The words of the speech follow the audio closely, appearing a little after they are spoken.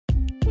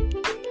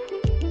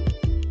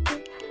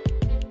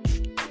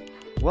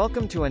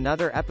Welcome to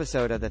another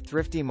episode of the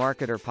Thrifty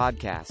Marketer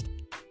podcast.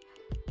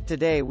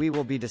 Today we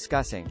will be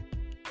discussing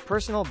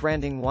Personal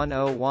Branding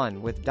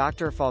 101 with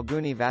Dr.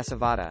 Falguni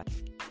Vasavada.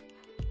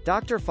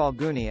 Dr.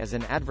 Falguni is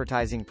an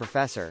advertising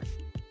professor,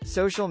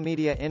 social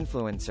media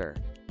influencer,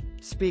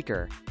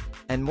 speaker,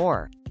 and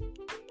more.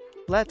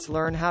 Let's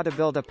learn how to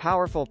build a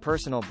powerful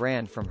personal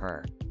brand from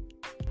her.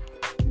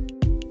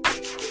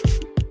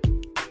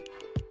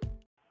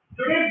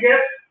 Today's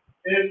guest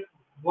is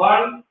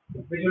one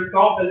which will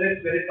top the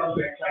list when it comes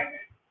to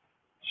excitement.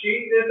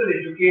 She is an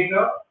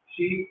educator.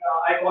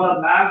 I call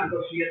her ma'am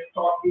because she has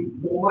taught me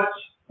so much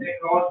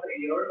across the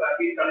years. I've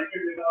been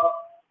connected with her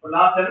for the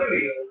last several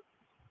years.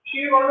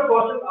 She is one of the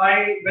persons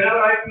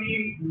whenever I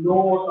feel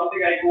low or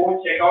something, I go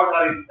and check out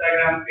her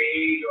Instagram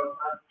page or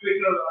her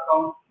Twitter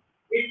account.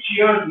 It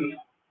cheers me.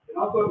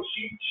 So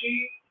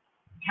she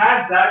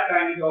has that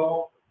kind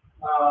of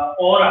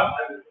aura,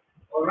 I would say.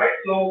 All right.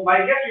 So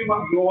my guest, you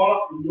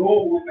all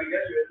know who is my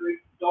guest.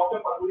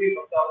 Dr. Falguni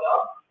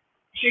Vasavada.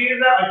 She is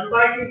an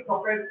advertising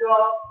professor,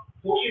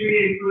 social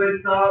media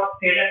influencer,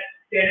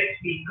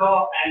 TEDx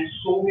speaker, and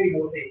so many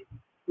more things.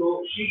 So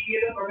she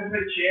is a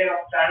professor chair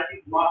of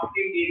strategic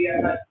marketing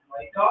area at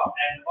America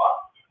and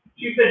North.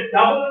 She's a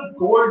double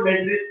gold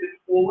medalist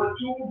with over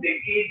 2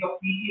 decades of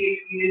PhD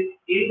experience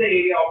in the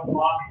area of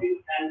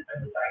marketing and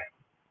advertising.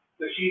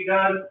 So she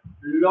mentors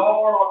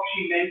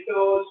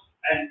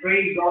and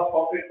trains a lot of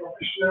corporate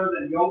professionals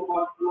and young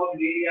entrepreneurs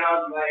in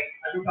areas like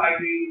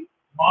advertising,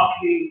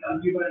 marketing,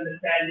 consumer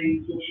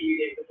understanding, social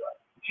media, etc.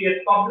 She has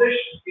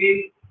published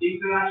in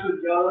international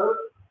journals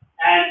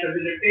and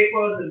presented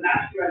papers in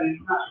national and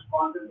international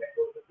conferences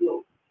across the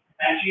globe.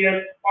 And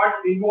she's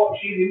involved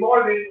in a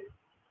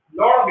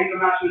lot of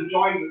international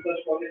joint research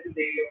projects in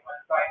the area of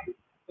advertising.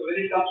 So when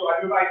it comes to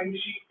advertising,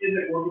 she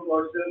is a go-to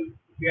person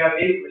if you have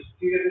any questions.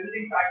 She is a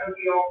visiting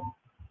faculty of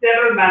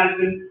several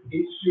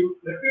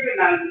reputed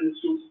management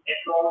institutes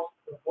across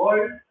the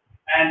world.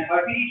 And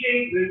her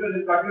teaching, research,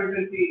 and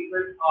consultancy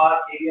interests are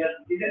areas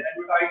in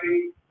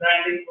advertising,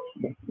 branding,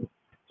 social media.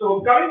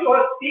 So coming to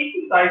her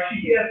speaking side,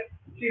 she's a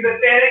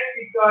TEDx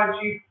speaker and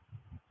she's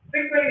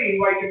frequently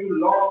invited to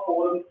a lot of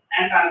forums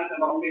and panels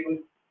and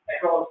roundtables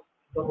across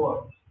the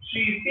world.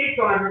 She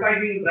speaks on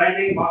advertising,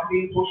 branding,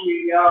 marketing, social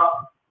media,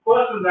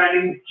 personal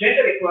branding,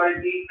 gender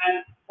equality,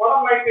 and one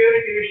of my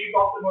favorite areas she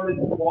talks about is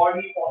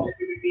body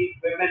positivity,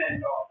 women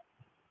and all.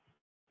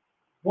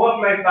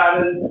 Work-life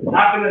balance,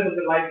 happiness of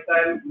the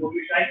lifestyle,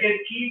 which I can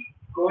keep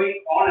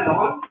going on and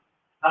on.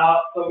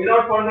 So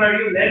without further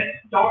ado, let's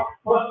talk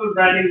personal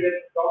branding with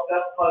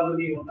Dr.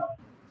 Falguni Vasavada.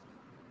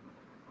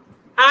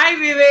 Hi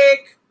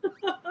Vivek.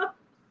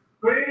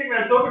 Good evening,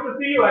 man. So good to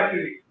see you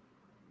actually.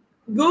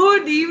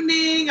 Good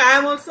evening. I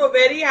am also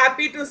very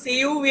happy to see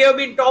you. We have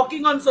been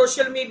talking on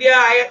social media.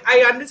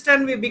 I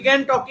understand we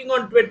began talking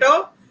on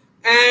Twitter.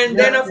 And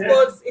then, of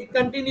course, it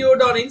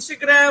continued on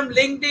Instagram,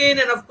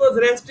 LinkedIn, and of course,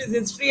 rest is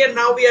history. And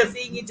now we are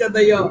seeing each other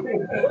here.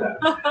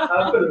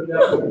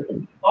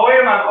 Absolutely. How are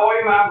you,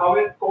 ma'am? How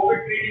is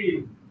COVID treating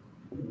you?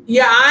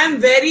 Yeah, I am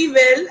very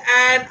well.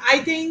 And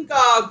I think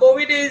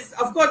COVID is,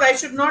 of course, I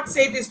should not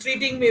say it is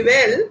treating me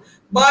well,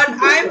 but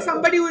I am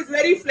somebody who is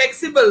very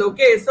flexible.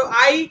 Okay, so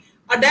I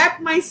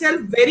adapt myself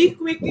very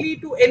quickly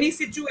to any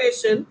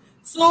situation.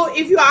 So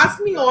if you ask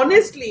me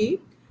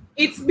honestly,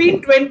 it's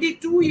been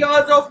 22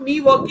 years of me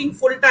working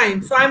full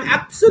time. So I'm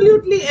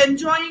absolutely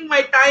enjoying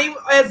my time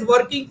as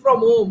working from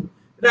home,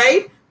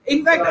 right?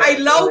 In fact, I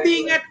love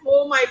being at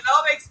home. I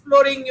love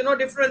exploring,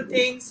 different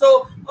things.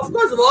 So of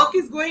course, work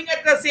is going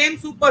at the same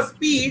super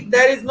speed.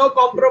 There is no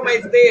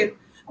compromise there.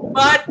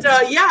 But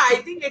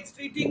I think it's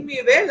treating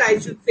me well, I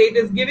should say. It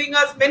is giving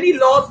us many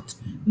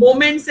lost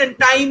moments and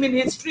time in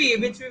history,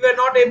 which we were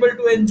not able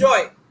to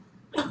enjoy.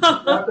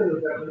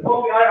 Absolutely.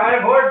 So I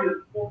have heard this.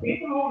 For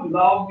people who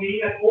love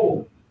being at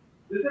home,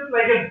 this is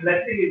like a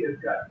blessing in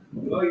disguise.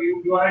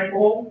 You are at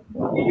home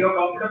in your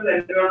comfortable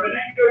environment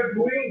and you are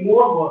doing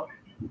more work.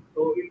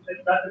 So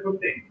that's a good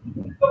thing.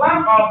 So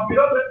ma'am, the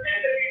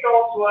SME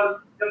talks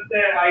was just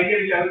an idea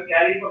which I was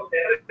carrying for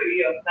several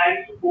years.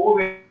 Thanks to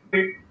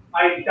COVID,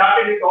 I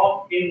started it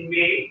off in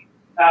May.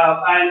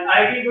 And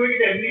I've been doing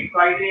it every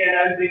Friday and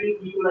I'm bringing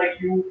people like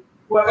you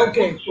who have a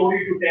good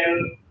story to tell,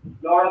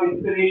 a lot of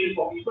inspiration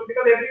for people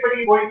because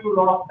everybody is going through a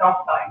lot of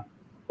tough times.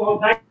 So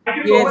thank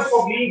you so much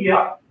for being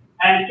here.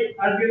 And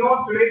as you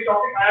know, today's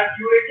topic, I have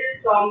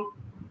curated some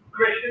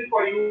questions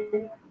for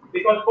you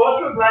because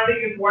personal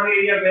branding is one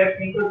area where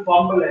people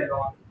fumble a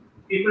lot.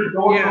 People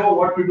don't know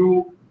what to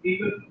do.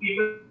 People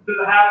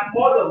have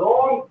all the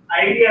wrong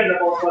ideas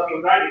about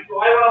personal branding. So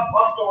I want to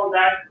bust all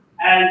that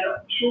and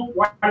shoot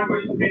one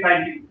question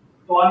behind you.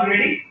 So are you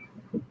ready?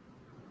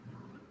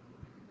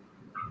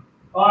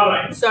 All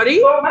right. Sorry,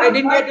 so, I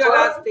didn't get your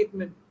last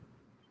statement.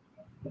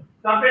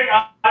 Something.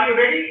 Are you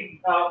ready?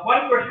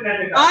 One question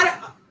at a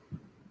time.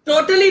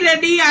 Totally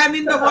ready. I am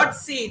in the hot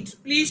seat.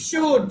 Please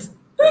shoot.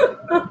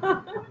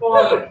 All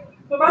right.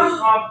 So, ma'am,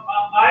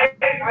 I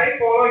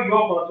follow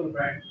your personal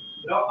brand.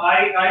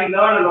 I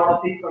learn a lot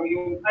of things from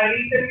you. I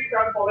recently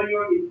started following you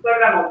on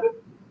Instagram also.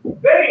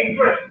 very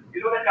interesting.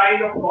 The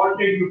kind of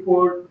content you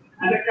put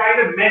and the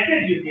kind of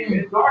message you give.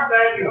 It's not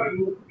that you are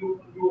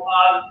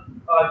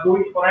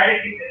doing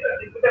sporadically.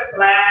 It's with a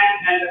plan,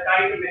 and the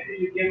kind of message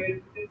you give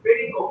is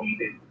very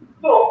cohesive.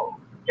 So,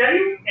 can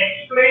you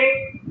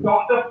explain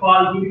Dr.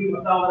 Falguni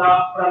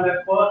Vasavada from a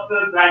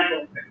personal brand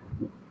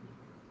perspective?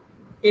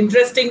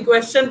 Interesting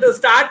question to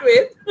start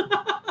with.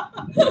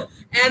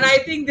 And I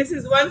think this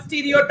is one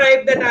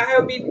stereotype that I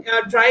have been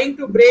trying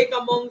to break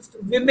amongst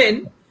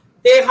women.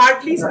 They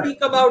hardly speak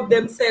about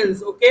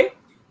themselves, okay?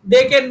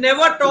 They can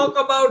never talk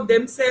about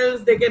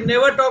themselves. They can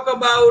never talk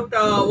about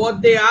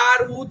what they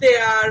are, who they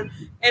are.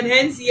 And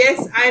hence,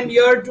 yes, I am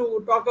here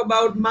to talk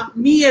about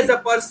me as a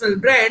personal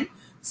brand.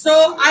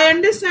 So I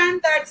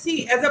understand that,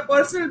 see, as a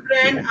personal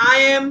brand, I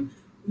am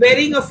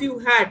wearing a few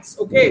hats,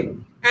 okay?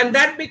 And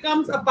that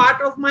becomes a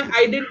part of my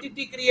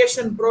identity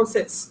creation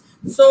process.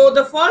 So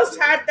the first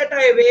hat that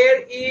I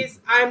wear is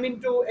I'm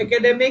into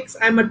academics.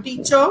 I'm a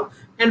teacher,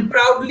 and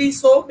proudly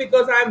so,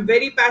 because I'm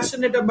very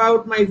passionate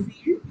about my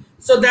field.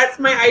 So that's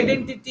my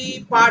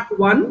identity part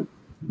one.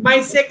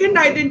 My second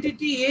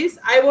identity is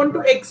I want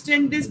to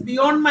extend this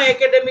beyond my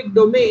academic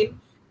domain,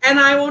 and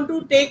I want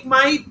to take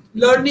my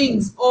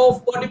learnings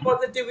of body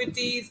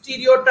positivity,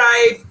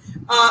 stereotypes,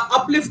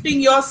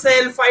 uplifting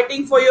yourself,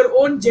 fighting for your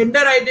own gender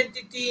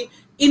identity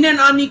in an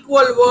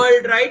unequal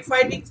world, right?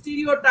 Fighting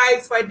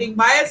stereotypes, fighting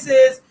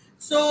biases.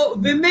 So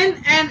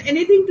women and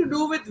anything to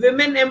do with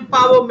women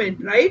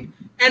empowerment, right?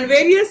 And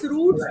various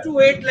routes to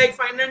it, like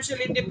financial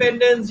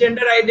independence,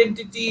 gender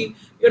identity,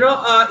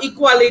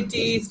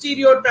 equality,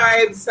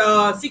 stereotypes,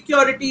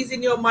 securities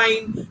in your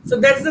mind. So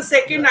that's the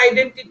second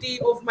identity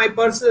of my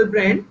personal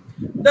brand.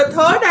 The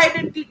third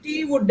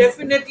identity would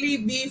definitely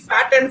be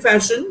fat and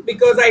fashion,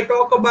 because I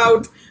talk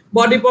about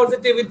body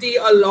positivity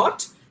a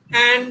lot.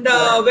 And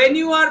when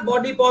you are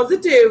body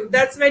positive,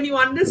 that's when you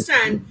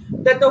understand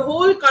that the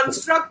whole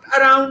construct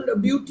around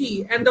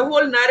beauty and the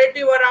whole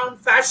narrative around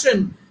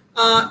fashion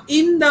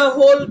in the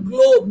whole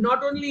globe,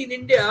 not only in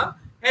India,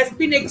 has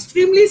been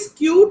extremely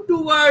skewed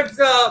towards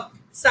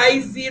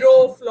size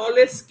zero,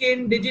 flawless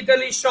skin,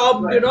 digitally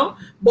shopped,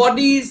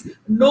 bodies,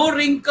 no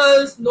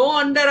wrinkles, no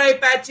under eye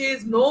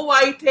patches, no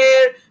white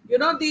hair,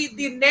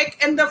 the neck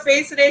and the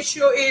face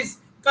ratio is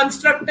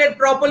constructed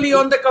properly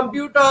on the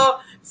computer.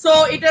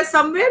 So it has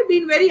somewhere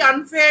been very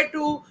unfair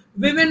to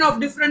women of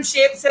different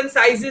shapes and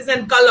sizes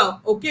and color,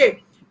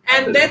 okay?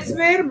 And that's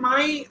where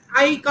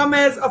I come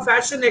as a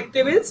fashion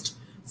activist.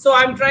 So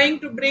I'm trying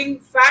to bring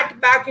fat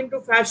back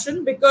into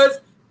fashion, because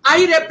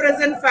I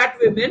represent fat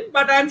women,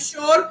 but I'm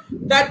sure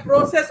that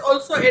process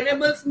also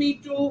enables me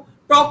to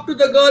talk to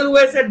the girl who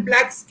has had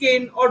black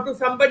skin, or to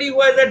somebody who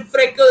has had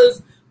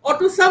freckles, or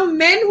to some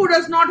men who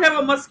does not have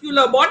a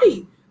muscular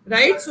body,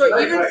 right? So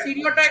even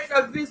stereotypes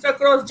exist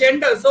across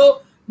gender.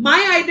 So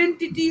my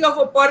identity of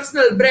a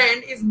personal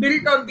brand is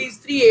built on these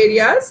three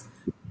areas.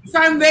 So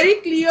I'm very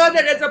clear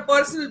that as a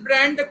personal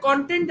brand, the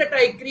content that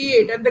I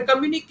create and the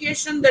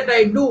communication that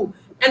I do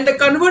and the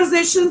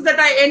conversations that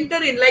I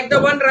enter in, like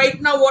the one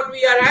right now, what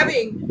we are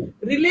having,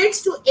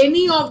 relates to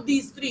any of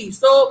these three.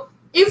 So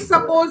if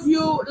suppose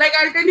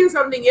I'll tell you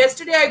something.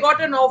 Yesterday, I got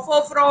an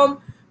offer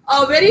from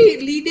a very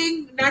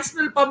leading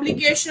national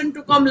publication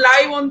to come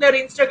live on their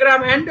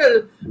Instagram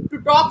handle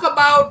to talk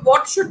about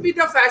what should be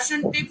the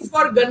fashion tips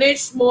for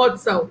Ganesh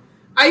Mahotsav.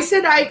 I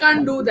said, I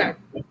can't do that,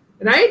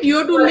 right? You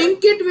have to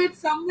link it with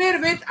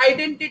somewhere with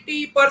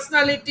identity,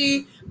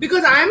 personality,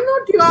 because I'm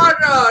not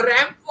your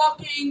ramp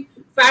walking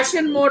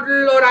fashion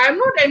model, or I'm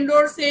not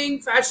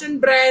endorsing fashion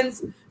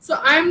brands. So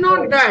I'm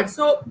not that.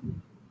 So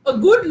a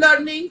good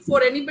learning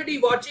for anybody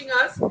watching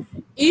us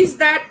is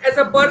that as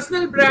a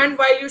personal brand,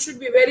 while you should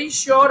be very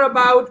sure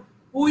about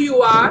who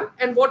you are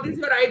and what is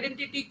your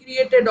identity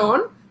created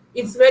on,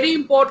 it's very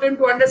important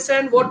to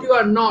understand what you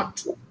are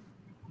not.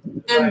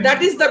 And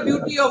that is the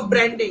beauty of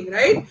branding,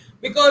 right?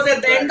 Because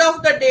at the end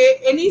of the day,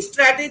 any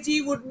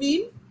strategy would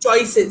mean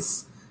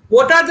choices.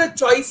 What are the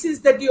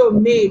choices that you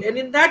have made? And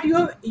in that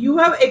you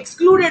have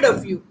excluded a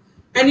few,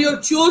 and you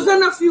have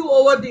chosen a few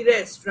over the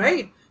rest,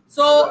 right?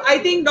 So I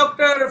think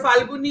Dr.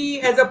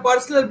 Falguni as a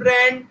personal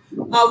brand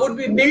would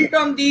be built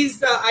on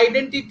these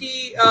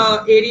identity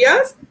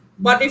areas.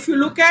 But if you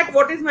look at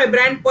what is my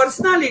brand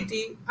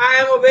personality, I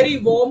am a very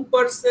warm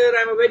person.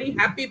 I'm a very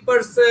happy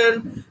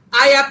person.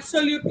 I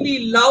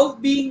absolutely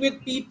love being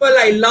with people.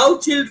 I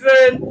love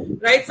children,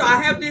 right? So I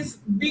have this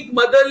big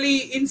motherly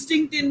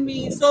instinct in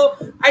me. So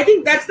I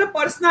think that's the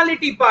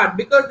personality part,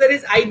 because there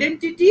is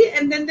identity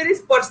and then there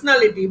is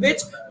personality,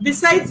 which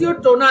decides your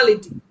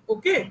tonality.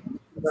 Okay.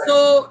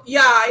 So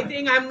yeah, I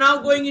think I'm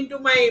now going into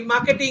my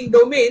marketing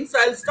domain, so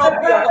I'll stop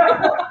here.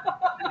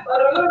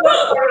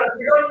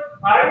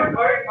 I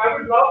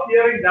would love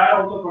hearing that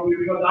also from you,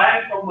 because I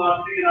am from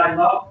marketing and I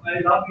love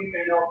these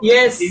kind of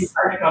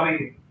insights coming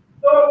in.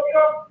 So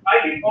I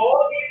think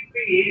all these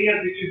three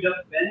areas which you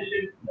just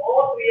mentioned,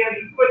 all three are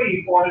equally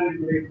important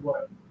in today's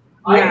world.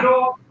 Yeah. I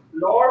know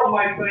a lot of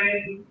my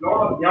friends, a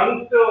lot of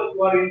youngsters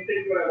who are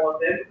insecure about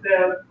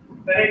themselves,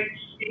 when I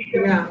speak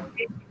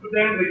to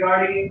them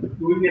regarding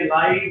doing a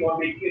live or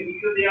making a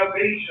video, they are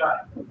very shy.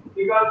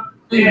 because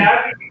they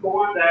have to be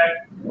told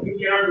that you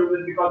cannot do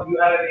this because you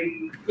have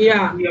any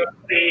your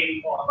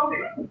fame or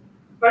something like that.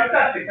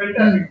 Fantastic,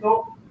 fantastic.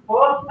 So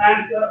first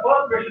answer,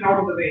 first question out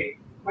of the way.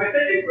 My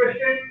second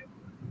question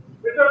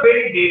is a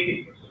very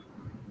basic question.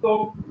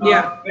 So when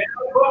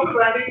personal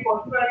branding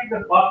is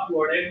a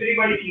buzzword,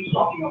 everybody keeps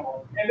talking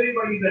about it.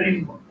 Everybody is an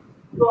expert.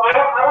 So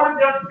I want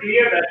to just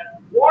clear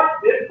that what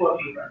is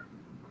personal branding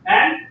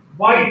and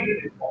why is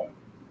it important?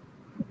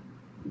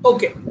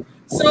 Okay.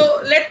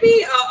 So let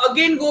me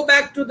again go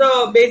back to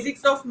the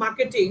basics of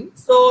marketing.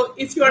 So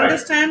if you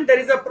understand, there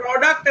is a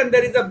product and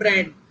there is a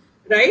brand,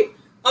 right?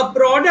 A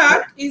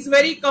product is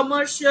very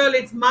commercial,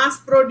 it's mass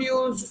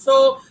produced.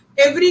 So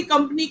every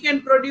company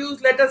can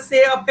produce, let us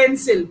say, a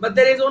pencil, but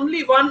there is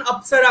only one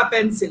Apsara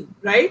pencil,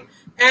 right?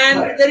 And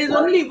there is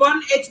only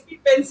one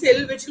HP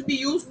pencil which will be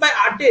used by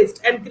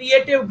artists and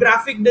creative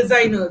graphic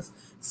designers.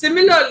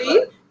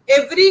 Similarly,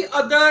 every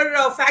other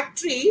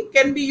factory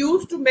can be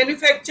used to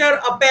manufacture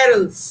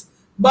apparels,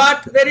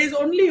 but there is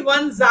only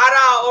one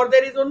Zara or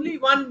there is only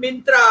one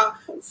Myntra.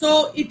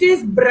 So it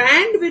is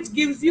brand which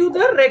gives you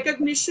the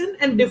recognition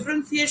and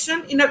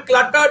differentiation in a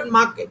cluttered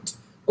market.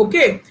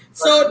 Okay.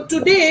 So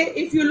today,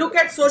 if you look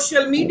at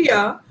social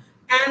media,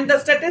 and the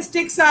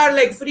statistics are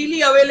like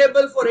freely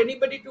available for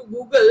anybody to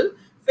Google,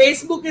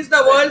 Facebook is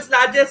the world's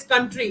largest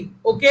country.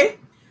 Okay.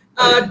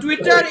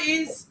 Twitter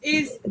is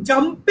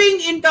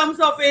jumping in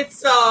terms of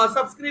its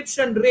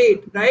subscription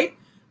rate, right?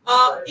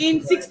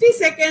 In 60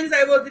 seconds,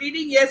 I was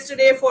reading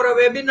yesterday for a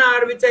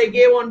webinar which I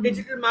gave on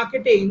digital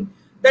marketing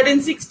that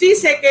in 60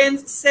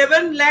 seconds,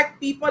 7 lakh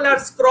people are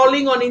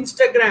scrolling on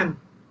Instagram.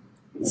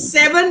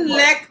 7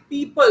 lakh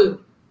people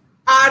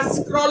are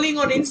scrolling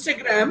on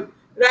Instagram,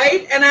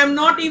 right? And I'm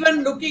not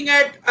even looking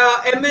at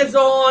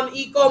Amazon,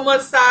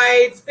 e-commerce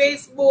sites,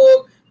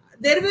 Facebook.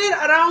 There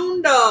were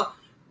around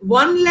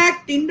 1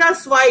 lakh Tinder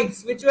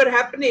swipes which were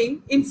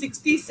happening in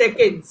 60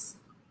 seconds.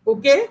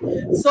 Okay,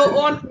 so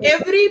on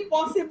every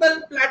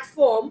possible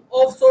platform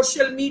of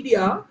social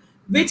media,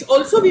 which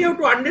also we have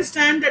to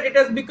understand that it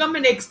has become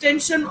an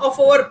extension of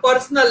our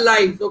personal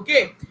lives.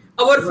 Okay,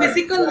 our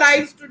physical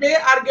lives today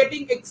are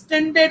getting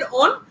extended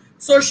on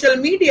social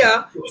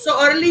media.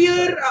 So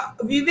earlier,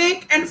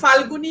 Vivek and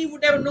Falguni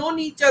would have known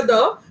each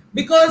other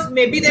because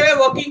maybe they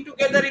were working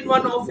together in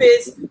one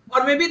office,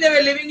 or maybe they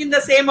were living in the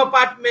same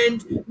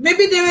apartment,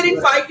 maybe they were in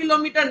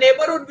 5-kilometer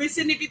neighborhood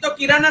vicinity, to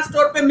kirana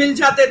store pe mil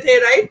jate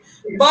the, right?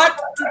 But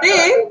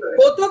today,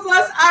 both of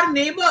us are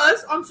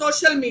neighbors on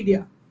social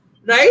media,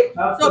 right?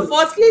 So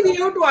firstly, we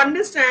have to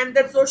understand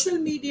that social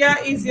media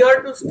is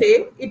here to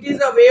stay. It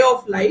is a way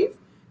of life.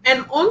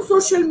 And on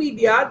social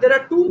media, there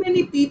are too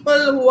many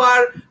people who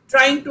are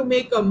trying to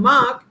make a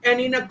mark, and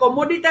in a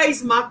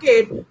commoditized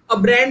market, a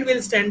brand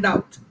will stand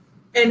out.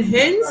 And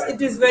hence,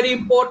 it is very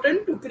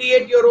important to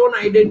create your own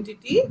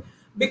identity,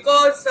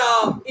 because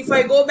if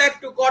I go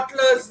back to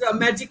Kotler's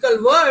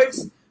magical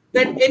words,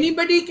 that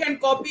anybody can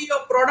copy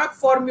your product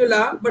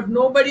formula, but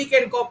nobody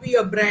can copy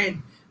a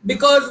brand.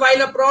 Because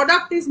while a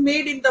product is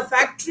made in the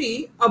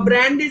factory, a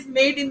brand is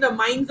made in the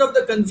minds of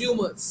the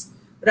consumers,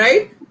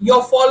 right?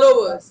 Your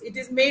followers. It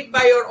is made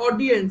by your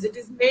audience. It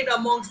is made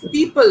amongst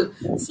people.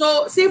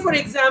 So say, for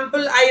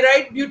example, I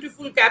write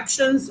beautiful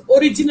captions,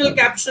 original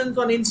captions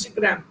on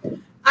Instagram.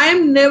 I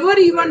am never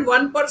even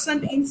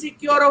 1%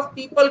 insecure of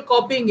people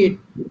copying it.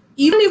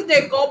 Even if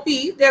they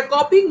are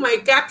copying my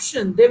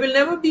caption. They will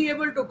never be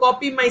able to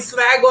copy my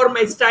swag or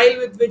my style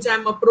with which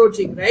I'm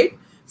approaching, right?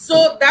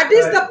 So that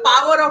is the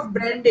power of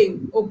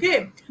branding,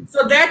 okay?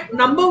 So that,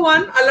 number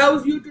one,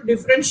 allows you to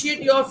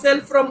differentiate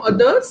yourself from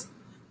others.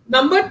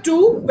 Number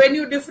two, when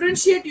you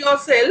differentiate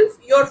yourself,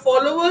 your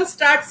followers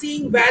start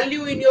seeing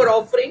value in your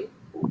offering,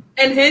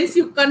 and hence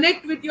you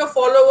connect with your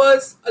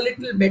followers a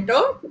little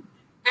better.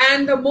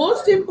 And the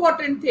most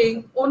important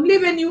thing, only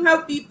when you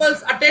have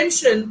people's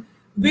attention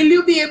will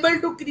you be able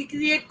to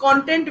create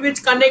content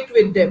which connect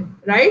with them,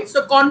 right?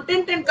 So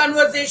content and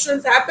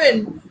conversations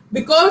happen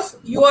because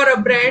you are a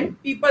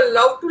brand. People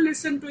love to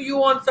listen to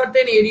you on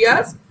certain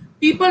areas.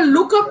 People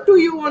look up to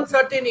you on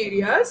certain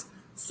areas.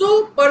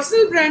 So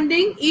personal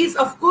branding is,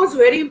 of course,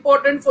 very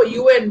important for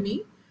you and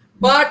me.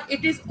 But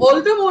it is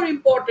all the more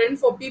important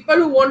for people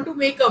who want to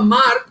make a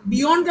mark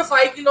beyond the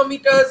 5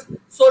 kilometers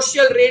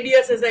social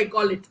radius, as I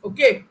call it,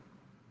 okay?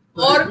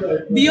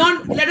 Or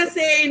beyond, let us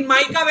say in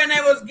Mica, when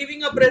I was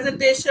giving a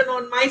presentation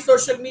on my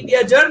social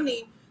media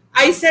journey,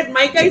 I said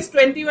Mica is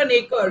 21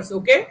 acres,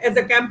 okay, as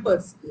a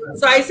campus.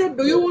 So I said,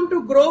 do you want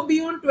to grow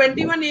beyond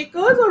 21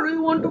 acres, or do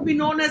you want to be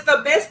known as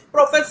the best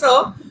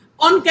professor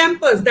on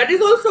campus? That is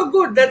also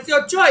good. That's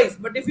your choice.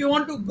 But if you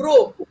want to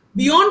grow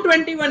beyond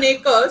 21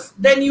 acres,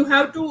 then you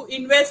have to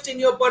invest in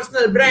your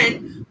personal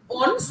brand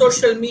on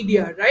social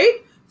media, right?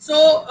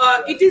 So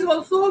it is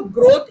also a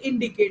growth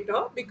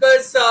indicator,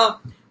 because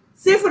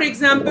say, for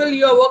example,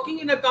 you are working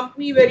in a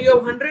company where you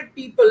have 100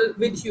 people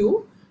with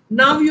you.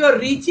 Now you are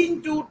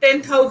reaching to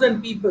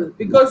 10,000 people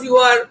because you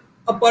are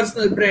a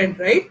personal brand,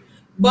 right?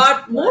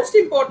 But most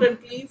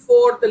importantly,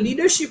 for the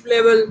leadership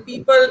level,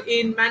 people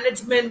in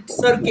management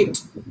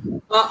circuit,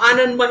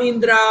 Anand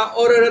Mahindra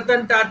or a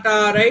Ratan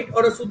Tata, right,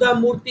 or a Sudha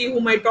Murthy,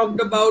 whom I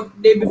talked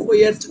about day before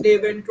yesterday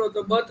when it was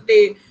a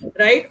birthday,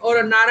 right, or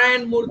a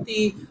Narayan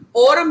Murthy,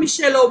 or a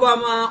Michelle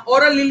Obama,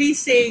 or a Lily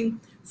Singh.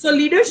 So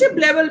leadership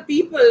level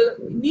people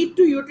need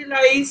to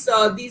utilize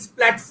these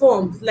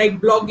platforms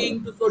like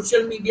blogging to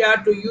social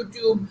media to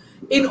YouTube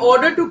in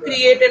order to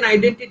create an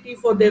identity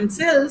for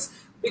themselves,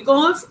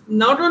 because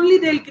not only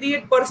they'll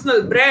create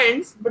personal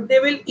brands, but they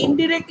will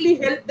indirectly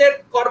help their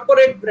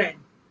corporate brand.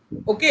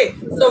 Okay,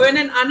 so when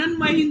an Anand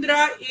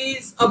Mahindra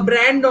is a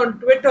brand on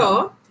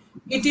Twitter,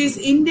 it is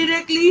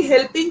indirectly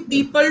helping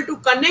people to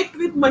connect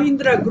with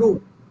Mahindra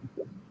Group,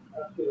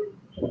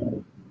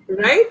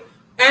 right?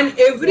 And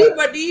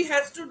everybody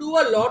has to do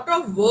a lot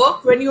of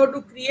work when you have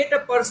to create a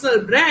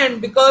personal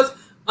brand, because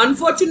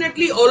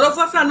unfortunately all of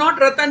us are not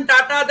Ratan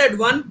Tata that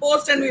one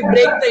post and we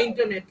break the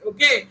internet.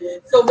 Okay,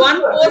 so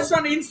one post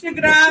on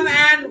Instagram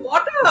and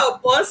what a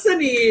person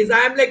he is. I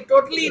am like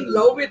totally in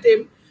love with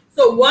him.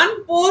 So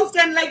one post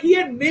and like he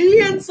had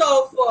millions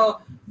of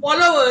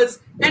followers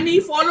and he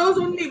follows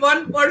only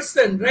one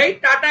person,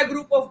 right? Tata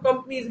Group of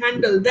companies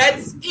handle.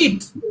 That's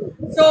it.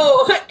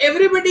 So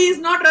everybody is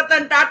not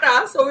Ratan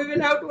Tata. So we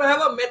will have to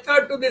have a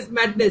method to this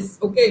madness.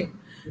 Okay.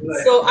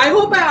 Right. So I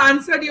hope I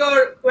answered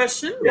your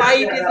question, why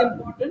it is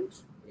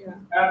important. Yeah.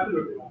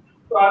 Absolutely.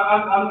 So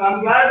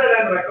I'm glad that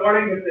I'm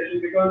recording this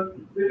session because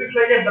this is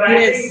like a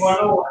branding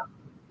 101.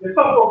 This is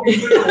for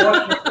people to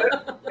watch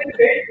and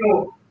take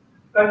notes.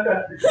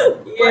 Fantastic.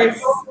 Yes.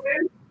 So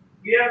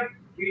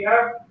we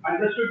have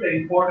understood the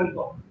importance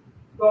of it.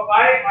 So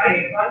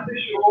I run the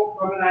show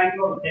from an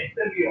angle of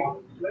SMB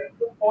honors, like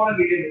the small and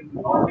medium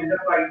business, not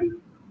enterprises,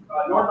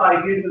 not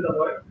IBMs in the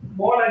world,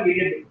 small and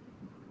medium business.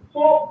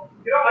 So,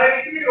 I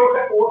recently wrote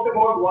a post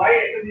about why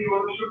SMB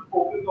owners should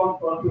focus on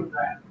personal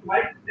brand. My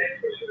next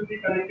question will be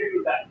connected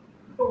to that.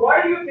 So,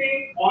 why do you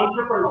think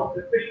entrepreneurs,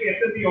 especially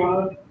SMB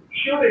owners,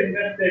 should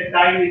invest their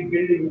time in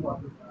building a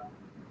personal brand?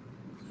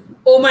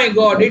 Oh my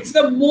God, it's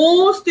the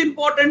most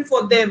important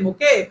for them.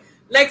 Okay.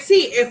 Like,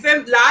 see,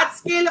 large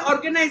scale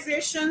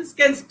organizations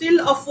can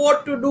still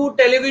afford to do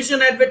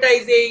television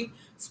advertising,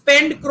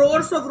 spend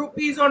crores of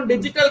rupees on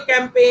digital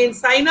campaigns,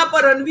 sign up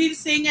a Ranveer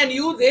Singh and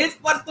use his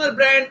personal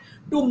brand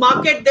to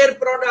market their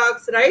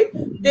products, right?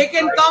 They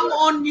can come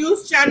on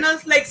news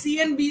channels like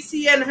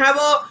CNBC and have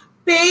a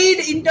paid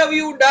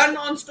interview done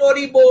on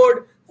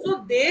storyboard.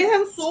 So they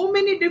have so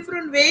many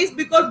different ways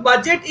because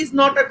budget is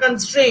not a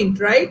constraint,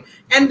 right?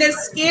 And their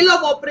scale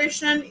of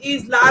operation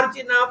is large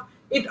enough.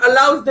 It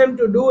allows them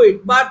to do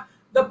it. But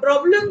the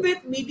problem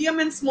with medium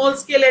and small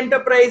scale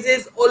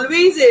enterprises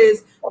always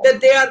is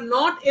that they are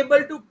not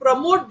able to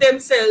promote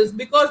themselves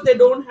because they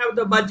don't have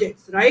the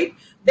budgets, right?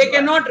 They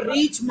cannot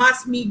reach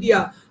mass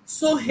media.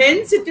 So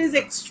hence it is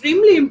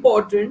extremely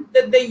important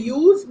that they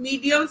use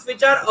mediums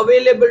which are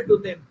available to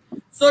them.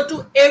 So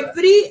to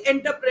every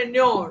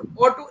entrepreneur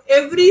or to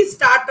every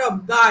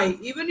startup guy,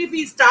 even if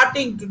he's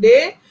starting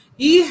today,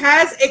 he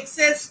has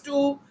access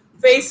to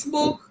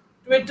Facebook,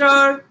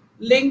 Twitter,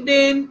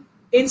 LinkedIn,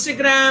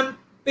 Instagram,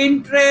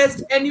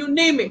 Pinterest, and you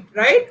name it,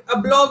 right? A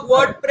blog,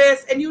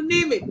 WordPress, and you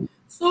name it.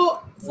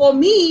 So for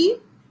me,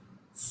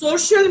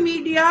 social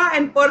media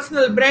and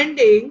personal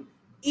branding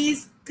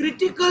is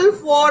critical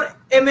for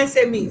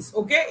MSMEs.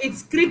 Okay,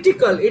 it's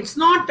critical. It's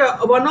not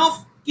one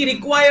of ki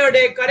required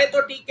hai, kare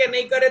to theek hai,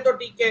 nahi kare to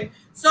theek hai.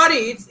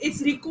 Sorry,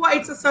 it's required.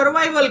 It's a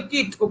survival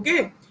kit.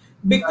 Okay,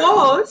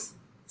 because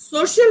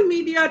social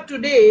media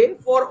today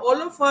for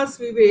all of us,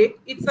 Vivek,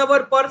 it's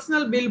our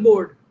personal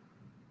billboard.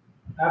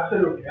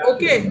 Absolutely.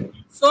 Okay,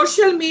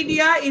 social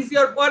media is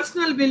your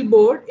personal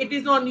billboard. It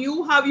is on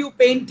you how you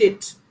paint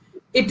it.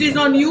 It is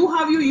on you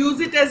how you use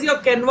it as your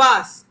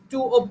canvas to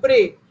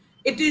operate.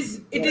 It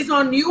is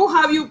on you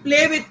how you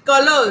play with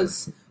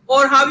colors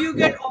or how you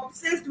get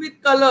obsessed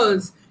with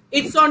colors.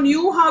 It's on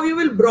you how you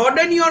will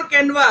broaden your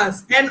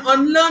canvas and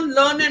unlearn,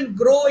 learn and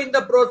grow in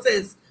the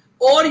process.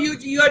 Or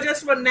you are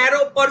just one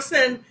narrow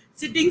person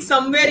sitting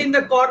somewhere in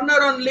the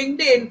corner on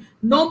LinkedIn.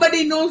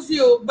 Nobody knows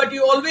you, but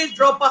you always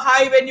drop a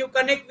hi when you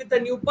connect with a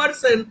new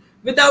person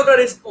without a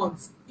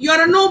response. You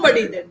are a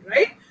nobody then,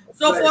 right?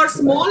 So for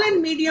small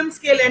and medium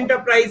scale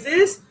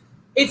enterprises,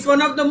 it's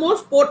one of the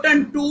most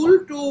potent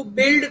tool to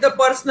build the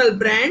personal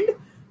brand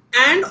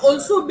and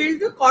also build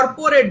the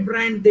corporate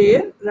brand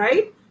there,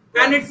 right?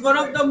 And it's one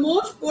of the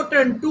most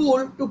potent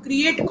tool to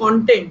create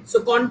content.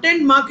 So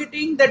content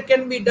marketing that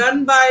can be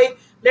done by,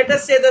 let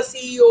us say, the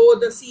CEO,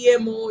 the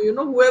CMO,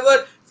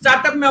 whoever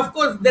startup, of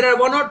course, there are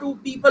one or two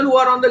people who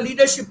are on the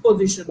leadership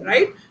position,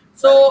 right?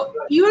 So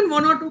even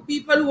one or two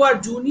people who are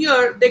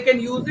junior, they can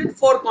use it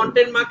for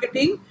content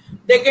marketing.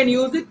 They can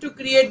use it to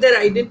create their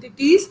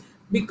identities,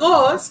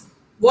 because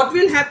what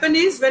will happen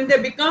is when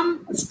they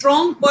become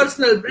strong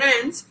personal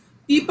brands,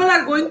 people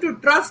are going to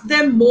trust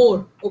them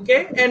more.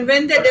 Okay. And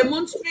when they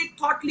demonstrate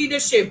thought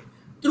leadership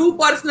through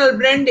personal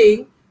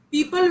branding,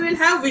 people will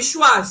have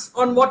vishwas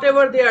on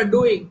whatever they are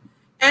doing.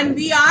 And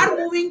we are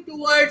moving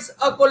towards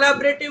a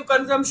collaborative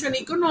consumption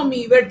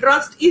economy where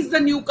trust is the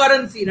new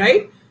currency,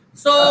 right?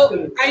 So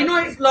Absolutely. I know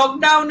it's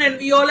lockdown and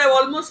we all have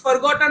almost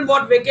forgotten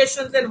what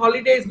vacations and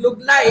holidays look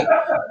like,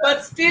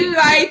 but still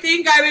I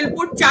think I will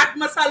put chaat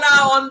masala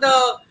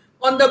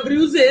on the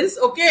bruises,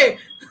 okay?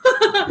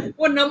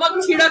 वो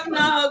नमक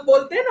छिड़कना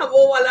बोलते हैं ना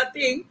वो वाला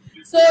thing.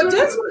 So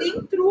just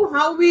think through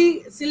how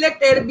we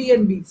select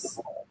Airbnbs.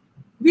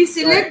 We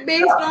select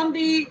based on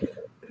the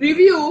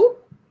review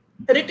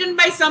written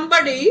by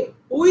somebody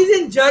who is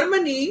in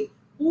Germany,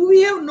 who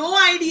we have no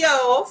idea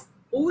of,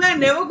 who we are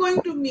never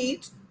going to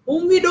meet,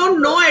 whom we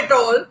don't know at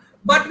all,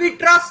 but we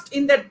trust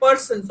in that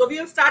person. So we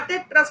have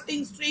started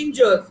trusting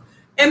strangers.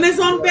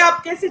 Amazon पे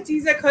आप कैसे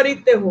चीजें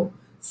खरीदते हो?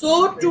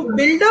 So to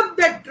build up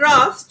that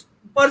trust,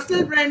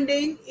 personal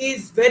branding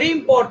is very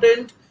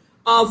important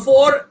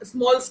for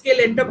small scale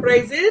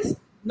enterprises.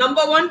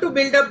 Number one, to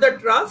build up the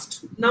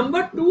trust.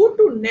 Number two,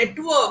 to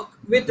network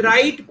with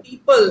right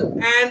people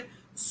and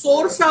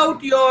source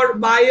out your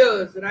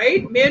buyers,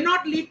 right? May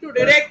not lead to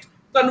direct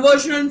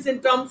conversions in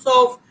terms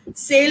of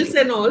sales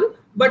and all,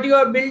 but you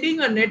are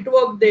building a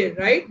network there,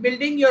 right?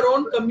 Building your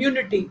own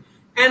community.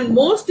 And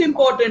most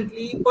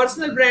importantly,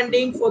 personal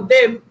branding for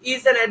them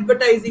is an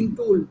advertising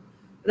tool,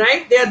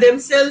 right? They are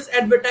themselves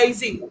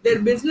advertising their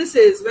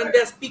businesses when they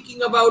are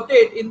speaking about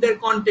it in their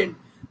content.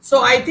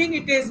 So I think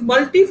it is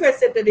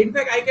multifaceted. In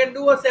fact, I can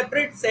do a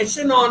separate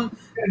session on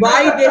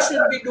why they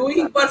should be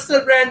doing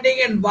personal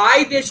branding and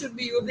why they should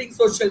be using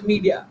social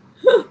media.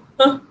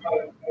 The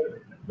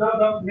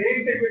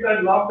main thing which I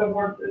loved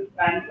about this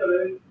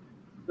answer is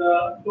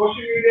the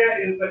social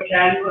media is the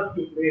canvas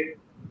to play.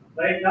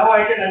 Right now,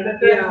 I can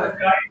understand the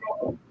kind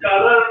of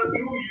color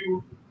you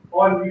use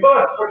on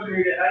your social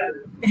media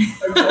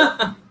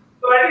handle.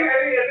 So I think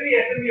every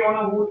SME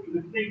owner who's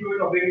listening to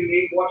it or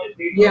maybe watch it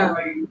later on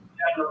my YouTube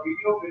channel or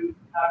video will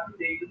have to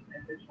take this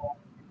message home.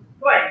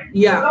 Right.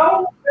 Yeah.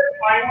 Now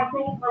I want to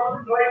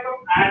try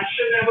some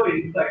actionable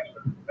insights,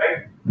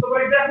 right? So for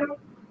example,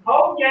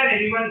 how can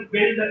anyone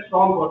build a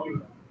strong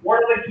virtue?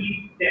 What are the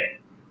key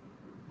steps?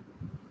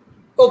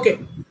 Okay.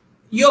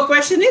 Your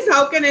question is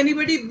how can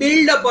anybody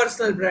build a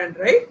personal brand,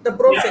 right? The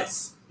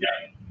process.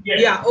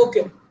 Yeah.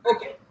 Okay.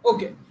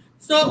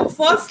 So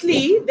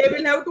firstly, they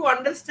will have to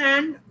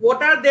understand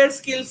what are their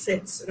skill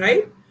sets,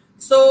 right?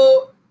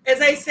 So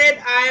as I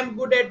said, I am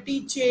good at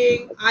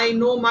teaching. I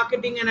know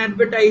marketing and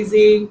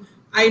advertising.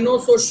 I know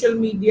social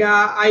media.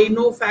 I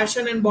know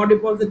fashion and body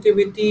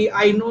positivity.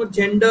 I know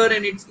gender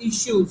and its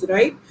issues,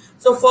 right?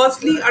 So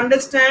firstly,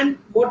 understand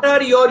what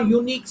are your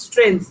unique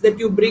strengths that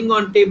you bring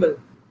on table,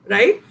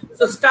 right?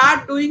 So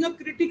start doing a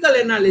critical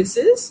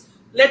analysis.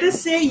 Let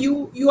us say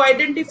you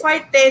identify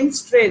 10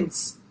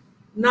 strengths.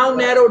 Now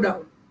narrow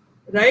down,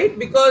 right?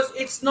 Because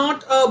it's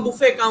not a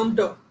buffet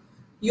counter.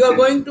 You are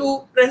going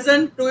to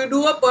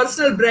do a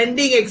personal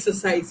branding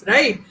exercise,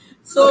 right?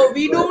 So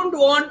we don't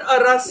want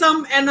a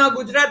rasam and a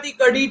Gujarati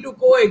kadhi to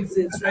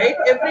coexist, right?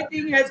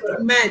 Everything has to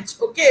match,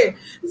 okay?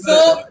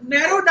 So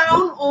narrow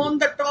down on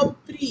the top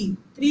three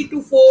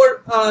to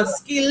four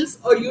skills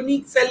or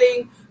unique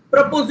selling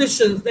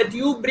propositions that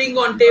you bring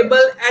on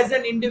table as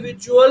an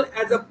individual,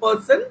 as a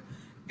person,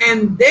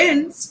 and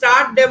then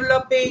start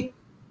developing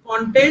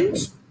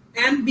content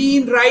and be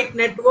in right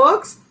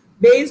networks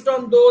based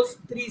on those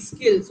three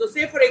skills. So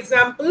say, for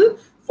example,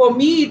 for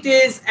me, it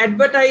is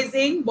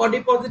advertising,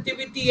 body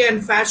positivity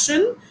and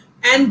fashion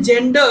and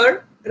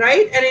gender,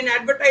 right? And in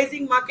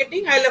advertising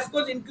marketing, I'll of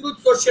course include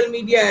social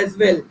media as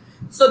well.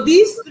 So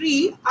these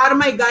three are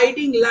my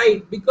guiding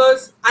light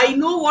because I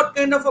know what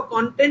kind of a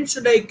content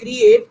should I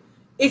create.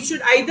 It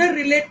should either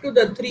relate to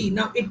the three.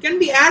 Now, it can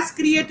be as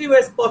creative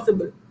as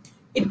possible.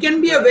 It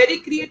can be a very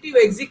creative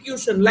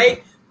execution,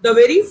 like the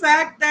very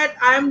fact that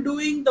I am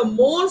doing the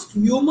most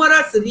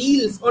humorous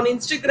reels on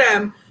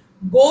Instagram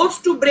goes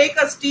to break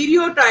a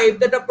stereotype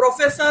that a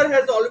professor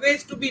has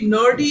always to be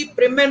nerdy,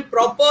 prim and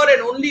proper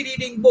and only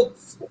reading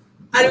books.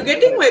 Are you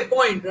getting my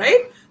point,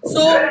 right?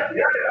 So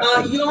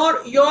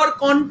your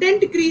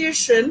content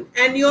creation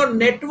and your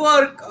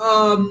network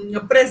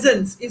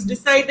presence is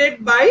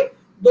decided by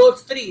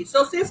those three.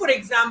 So say, for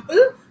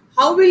example,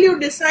 how will you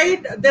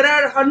decide? There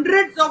are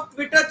hundreds of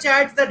Twitter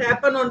chats that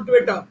happen on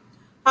Twitter.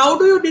 How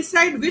do you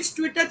decide which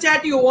Twitter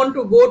chat you want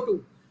to go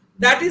to?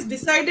 That is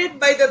decided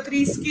by the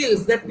three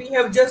skills that we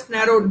have just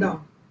narrowed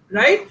down,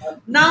 right?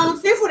 Now,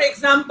 say for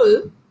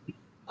example,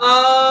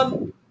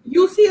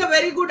 you see a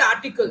very good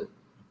article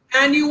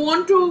and you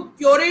want to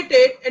curate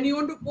it and you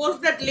want to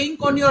post that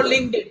link on your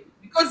LinkedIn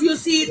because you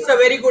see it's a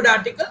very good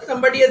article.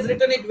 Somebody has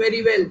written it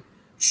very well.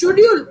 Should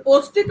you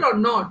post it or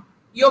not?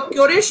 Your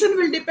curation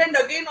will depend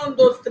again on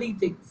those three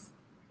things,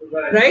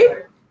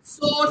 right?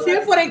 So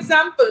say for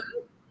example,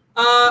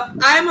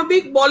 I am a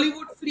big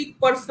Bollywood freak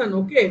person,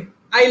 okay?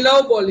 I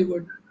love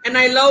Bollywood and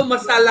I love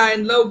masala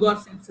and love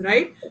gossips,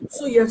 right?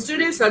 So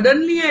yesterday,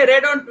 suddenly I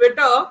read on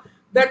Twitter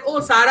that,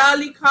 Sara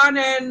Ali Khan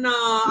and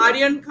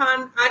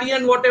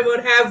Aryan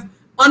whatever have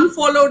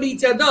unfollowed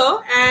each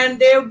other and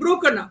they have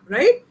broken up,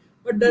 right?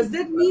 But does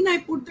that mean I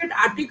put that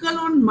article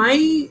on my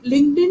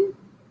LinkedIn?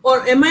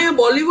 Or am I a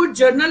Bollywood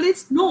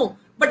journalist? No.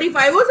 But if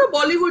I was a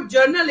Bollywood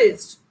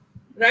journalist,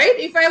 right?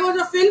 If I was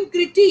a film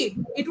critic,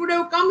 it would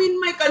have come in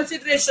my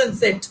consideration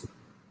set.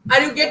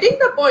 Are you getting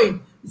the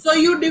point? So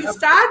you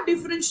start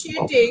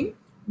differentiating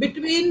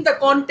between the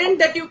content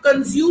that you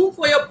consume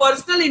for your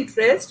personal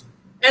interest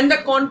and the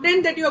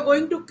content that you are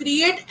going to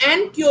create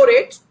and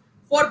curate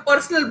for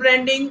personal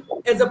branding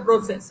as a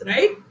process,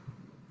 right?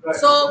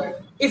 So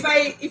if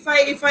I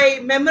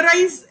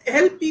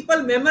help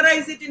people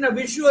memorize it in a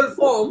visual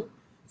form.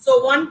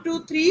 So 1,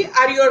 2, 3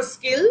 are your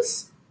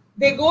skills.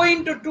 They go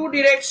into two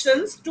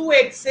directions, two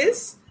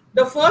axes.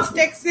 The first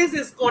axis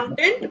is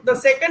content. The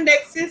second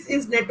axis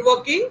is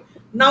networking.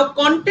 Now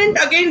content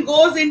again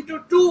goes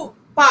into two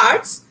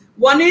parts.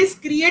 One is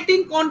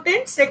creating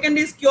content. Second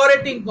is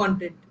curating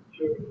content.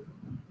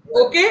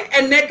 Okay.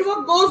 And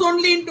network goes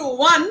only into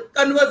one,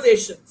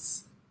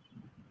 conversations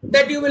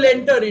that you will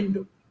enter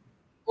into.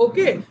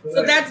 Okay,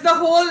 so that's the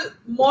whole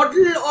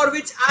model or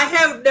which I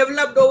have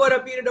developed over a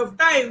period of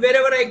time.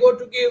 Wherever I go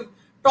to give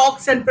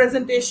talks and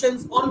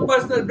presentations on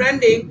personal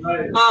branding,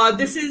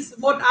 this is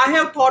what I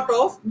have thought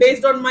of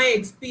based on my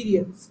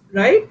experience,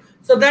 right?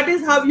 So that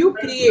is how you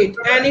create,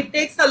 and it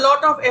takes a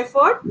lot of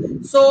effort.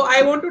 So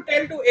I want to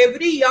tell to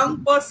every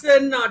young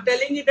person,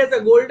 telling it as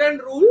a golden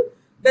rule,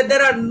 that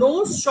there are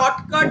no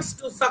shortcuts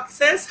to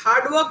success.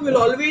 Hard work will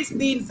always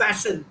be in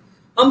fashion.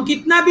 हम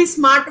कितना भी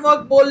smart work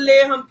बोल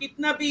ले, हम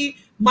कितना भी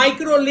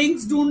micro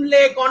links ढूंढ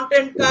ले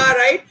कंटेंट का,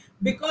 right?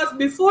 Because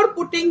before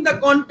putting the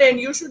content,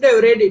 you should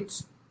have read it.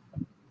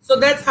 So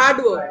that's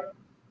hard work.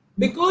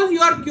 Because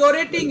you are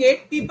curating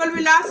it, people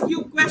will ask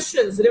you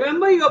questions.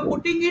 Remember, you are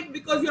putting it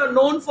because you are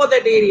known for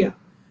that area.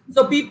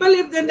 So people,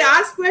 if then they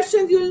ask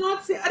questions, you will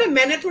not say, "अरे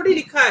मैंने थोड़ी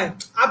लिखा है,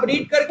 आप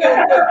read करके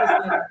उनको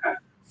पूछना."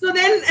 So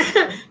then,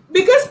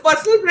 because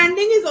personal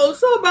branding is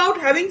also about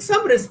having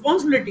some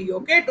responsibility,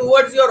 okay,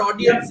 towards your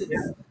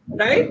audiences,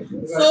 right?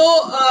 So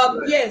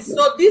yes,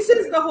 so this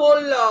is the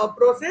whole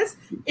process.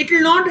 It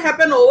will not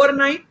happen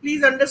overnight.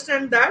 Please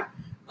understand that.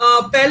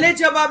 पहले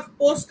जब आप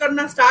post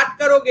करना start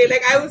करोगे,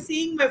 like I was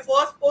seeing my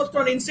first post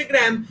on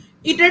Instagram,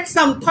 it had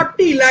some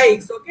 30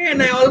 likes, okay,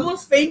 and I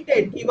almost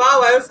fainted.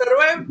 Wow, I have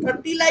survived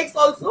 30 likes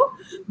also.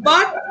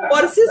 But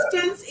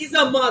persistence is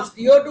a must.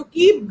 You have to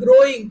keep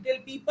growing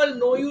till people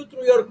know you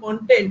through your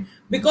content.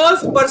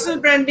 Because personal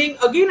branding,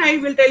 again, I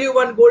will tell you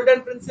one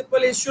golden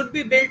principle is should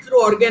be built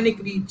through organic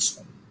reach.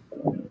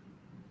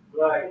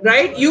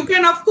 Right? You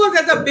can, of course,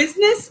 as a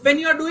business, when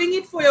you are doing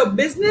it for your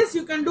business,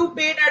 you can do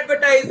paid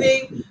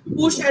advertising,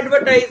 push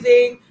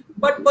advertising.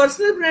 But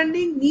personal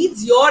branding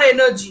needs your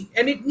energy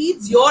and it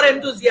needs your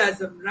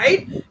enthusiasm,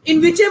 right? In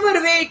whichever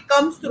way it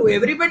comes through.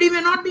 Everybody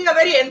may not be a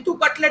very enthu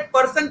cutlet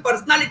person,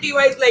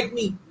 personality-wise like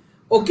me.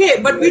 Okay,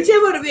 but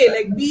whichever way,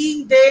 like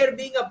being there,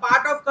 being a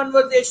part of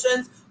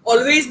conversations,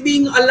 always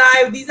being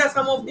alive. These are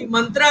some of the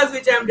mantras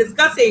which I am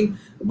discussing.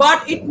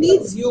 But it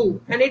needs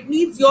you and it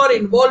needs your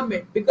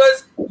involvement,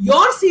 because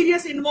your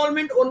serious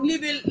involvement only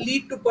will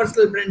lead to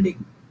personal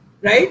branding,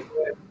 right?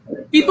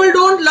 People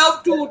don't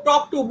love to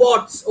talk to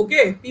bots,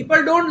 okay?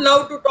 People don't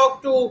love to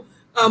talk to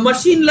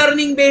machine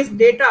learning based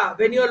data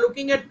when you are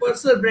looking at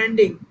personal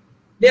branding.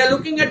 They are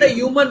looking at a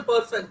human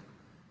person.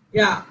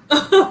 Yeah.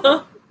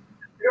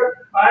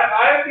 I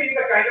have seen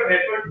the kind of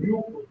effort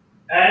you put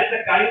and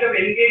the kind of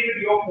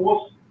engagement your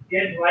post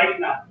get right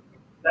now.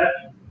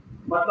 That's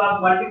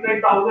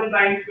multiplied 1,000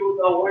 times to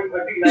the whole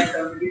 30 lakh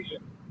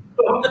competition.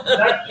 So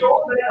that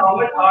shows that how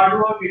much hard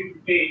work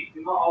it takes,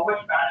 how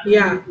much passion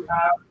you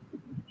have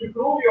to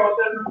prove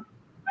yourself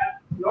as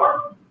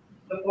not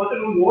the person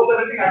who knows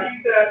everything, at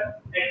least an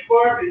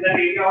expert in that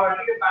area or at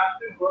least a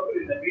passionate worker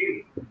in that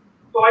area.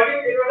 So I think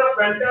it was a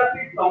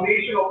fantastic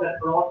summation of that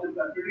process.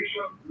 I'm pretty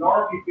sure a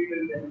lot of people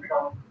will benefit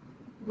out.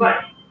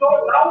 Right. So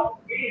now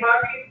you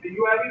have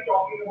been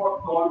talking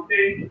about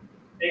content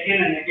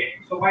again and again.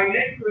 So my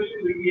next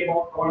question will be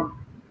about content.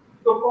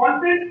 So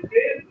content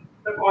is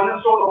the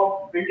cornerstone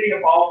of building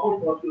a powerful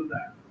personal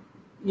brand.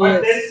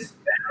 But then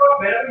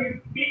whenever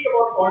you speak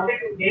about content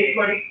to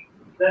anybody,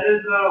 there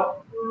is the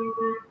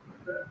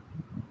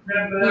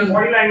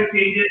body language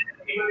changes,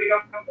 people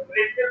become a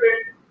little bit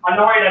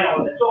annoyed and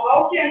all that. So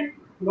how can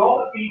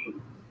normal people,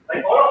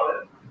 like all of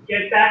us,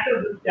 can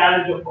tackle this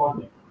challenge of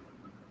content?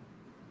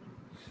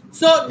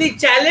 So the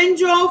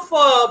challenge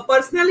of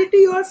personality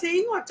you are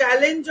saying, or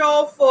challenge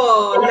of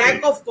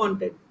lack of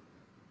content?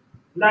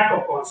 Lack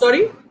of content.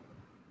 Sorry?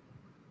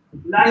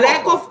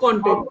 Lack of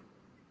content.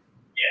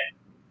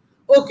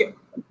 Yeah. Okay.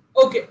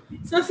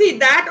 So see,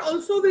 that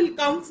also will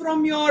come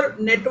from your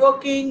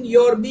networking,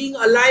 your being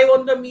alive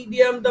on the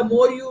medium. The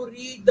more you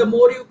read, the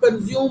more you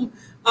consume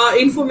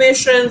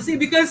information. See,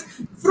 because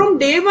from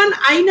day one,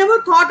 I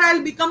never thought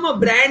I'll become a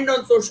brand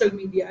on social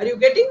media. Are you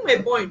getting my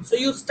point? So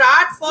you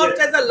start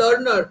first as a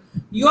learner.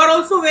 You are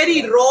also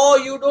very raw.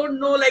 You don't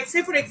know, like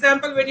say for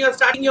example, when you are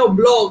starting your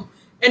blog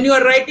and you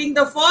are writing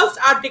the first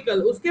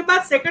article, uske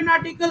baad second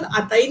article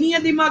aata hi nahi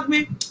hai dimag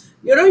mein.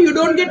 You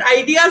don't get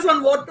ideas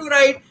on what to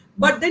write.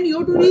 but then you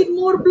have to read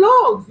more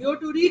blogs. You have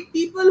to read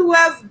people who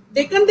have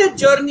taken that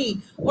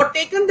journey or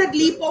taken that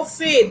leap of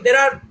faith. There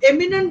are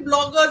eminent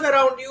bloggers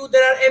around you.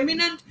 There are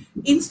eminent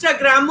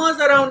Instagrammers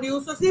around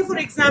you. So say, for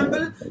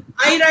example,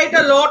 I write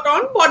a lot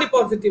on body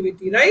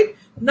positivity, right?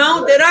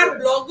 Now there are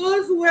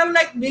bloggers who have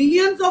like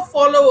millions of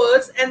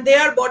followers and they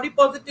are body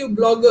positive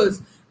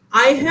bloggers.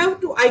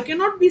 I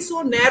cannot be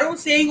so narrow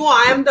saying, oh,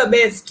 I am the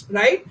best,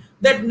 right?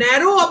 That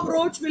narrow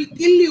approach will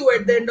kill you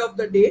at the end of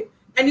the day,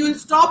 and you will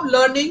stop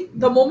learning.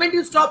 The moment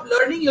you stop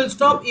learning, you'll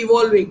stop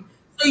evolving.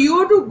 So you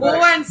have to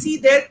go and see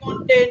their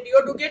content. You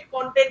have to get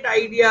content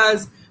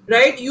ideas,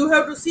 right? You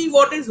have to see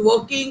what is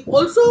working.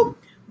 Also,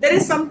 there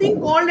is something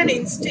called an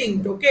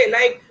instinct. Okay,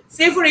 like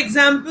say for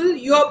example,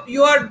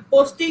 you are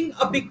posting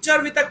a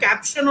picture with a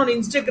caption on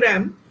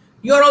Instagram.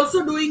 You are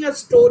also doing a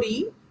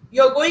story.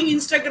 You're going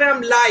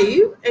Instagram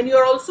live, and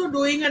you're also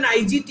doing an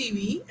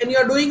IGTV, and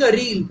you're doing a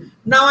reel.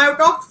 Now I've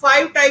talked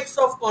 5 types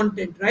of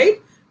content,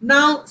 right?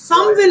 Now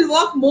some will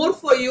work more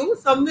for you,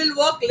 some will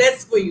work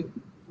less for you.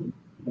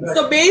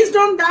 So based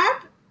on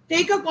that,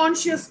 take a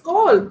conscious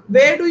call.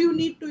 Where do you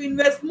need to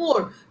invest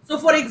more? So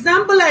for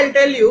example, I'll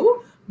tell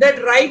you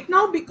that right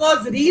now,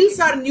 because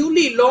reels are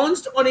newly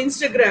launched on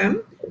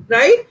Instagram,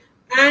 right?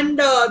 And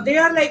they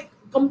are like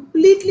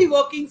completely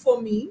working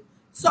for me.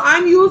 So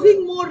I'm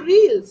using more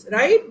reels,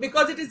 right?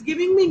 Because it is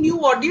giving me new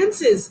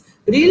audiences.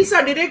 Reels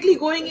are directly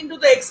going into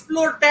the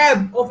explore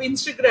tab of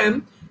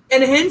Instagram,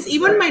 and hence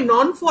even my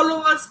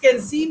non-followers can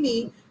see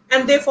me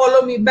and they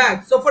follow me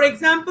back. So for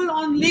example,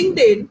 on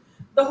LinkedIn,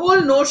 the whole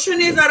notion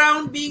is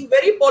around being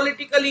very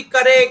politically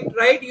correct,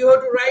 right? You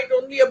have to write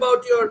only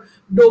about your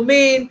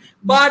domain.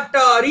 But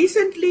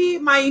recently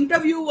my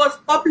interview was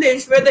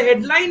published where the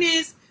headline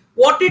is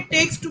what it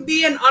takes to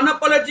be an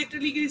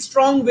unapologetically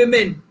strong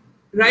woman,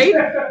 right?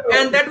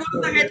 And that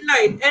was the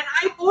headline, and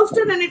I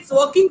posted, and it's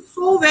working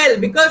so well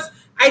because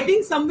I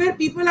think somewhere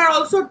people are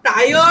also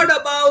tired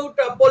about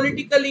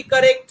politically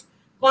correct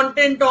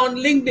content on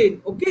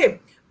LinkedIn. Okay,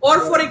 or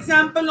for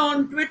example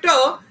on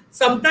Twitter,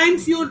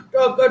 sometimes you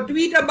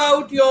tweet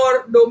about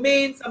your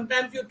domain,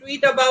 sometimes you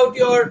tweet about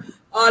your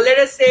let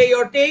us say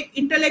your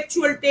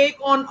intellectual take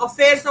on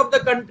affairs of the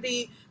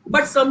country,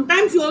 but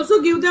sometimes you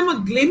also give them a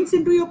glimpse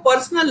into your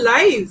personal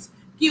lives.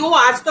 कि ओ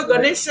आज तो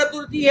गणेश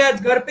चतुर्थी है,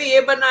 आज घर पे ये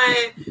बना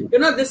है, you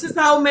know, this is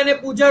how मैंने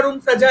पूजा रूम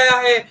सजाया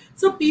है.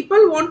 So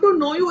people want to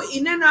know you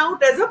in and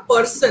out as a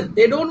person.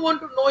 They don't want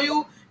to know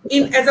you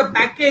in as a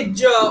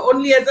package,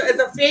 only as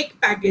a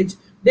fake package.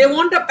 They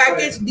want a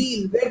package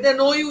deal where they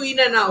know you in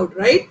and out,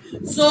 right?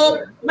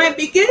 So my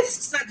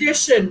biggest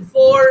suggestion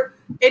for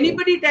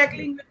anybody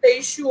tackling with the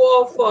issue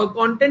of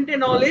content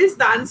and all is,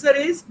 the answer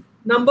is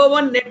number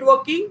 1,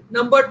 networking.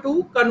 Number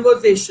 2,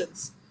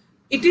 conversations.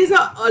 It is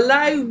a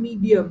alive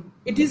medium.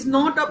 It is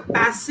not a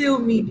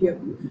passive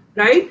medium,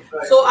 right?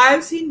 So I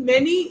have seen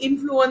many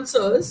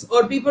influencers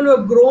or people who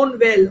have grown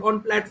well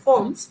on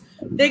platforms.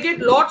 They get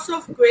lots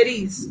of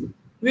queries.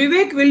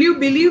 Vivek, will you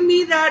believe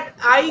me that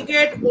I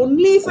get,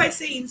 only if I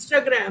say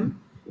Instagram,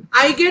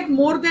 I get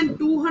more than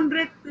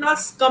 200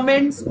 plus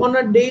comments on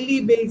a daily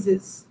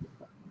basis.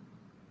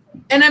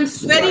 And I'm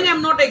swearing,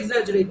 I'm not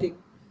exaggerating,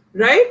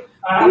 right?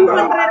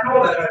 200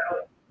 plus.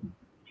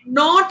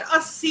 Not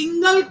a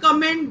single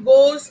comment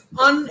goes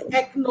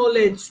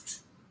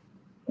unacknowledged.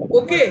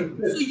 Okay,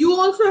 so you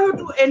also have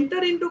to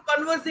enter into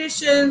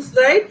conversations,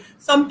 right?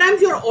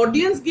 Sometimes your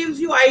audience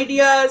gives you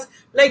ideas.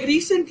 Like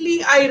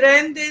recently, I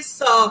ran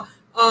this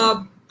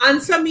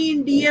answer me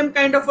in DM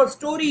kind of a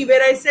story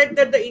where I said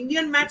that the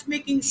Indian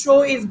matchmaking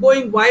show is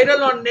going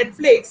viral on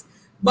Netflix.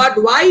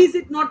 But why is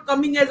it not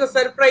coming as a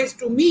surprise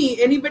to me?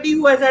 Anybody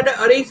who has had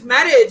an arranged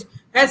marriage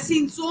has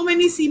seen so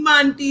many Seema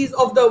aunties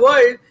of the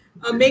world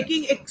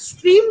making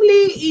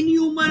extremely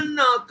inhuman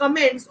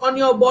comments on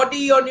your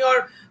body, on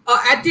your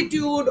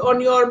attitude,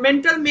 on your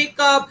mental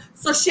makeup.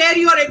 So share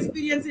your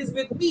experiences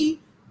with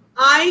me.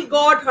 I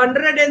got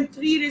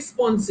 103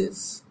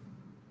 responses.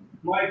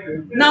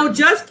 Now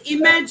just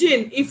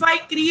imagine if I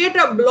create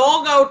a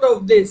blog out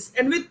of this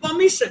and with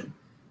permission,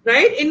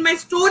 right? In my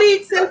story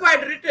itself,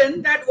 I'd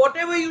written that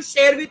whatever you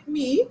share with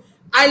me,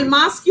 I'll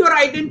mask your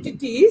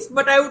identities,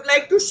 but I would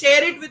like to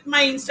share it with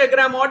my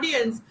Instagram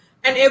audience.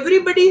 And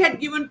everybody had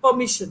given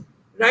permission,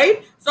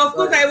 right? So of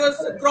course I was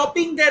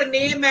cropping their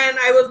name and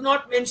I was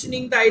not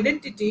mentioning the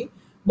identity,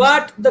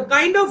 but the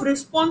kind of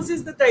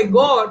responses that I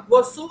got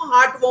was so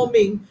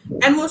heartwarming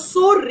and was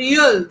so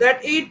real that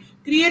it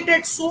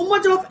created so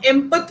much of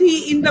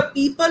empathy in the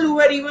people who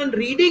were even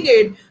reading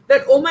it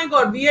that, oh my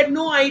God, we had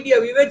no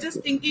idea. We were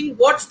just thinking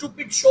what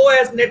stupid show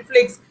has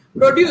Netflix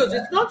produced.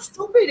 It's not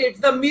stupid. It's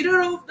the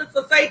mirror of the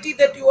society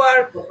that you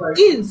are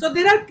in. So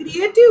there are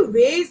creative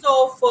ways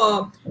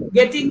of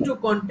getting to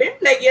content.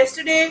 Like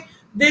yesterday,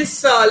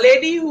 this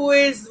lady who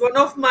is one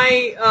of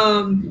my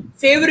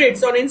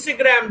favorites on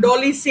Instagram,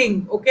 Dolly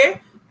Singh,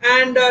 okay?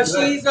 And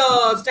she's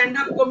a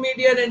stand-up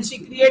comedian and she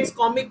creates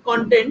comic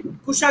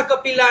content, Kusha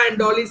Kapila and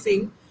Dolly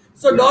Singh.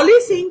 So Dolly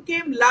Singh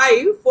came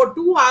live for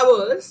 2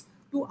 hours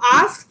to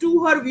ask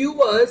to her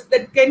viewers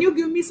that, can you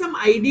give me some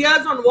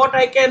ideas on what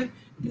I can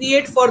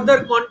create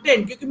further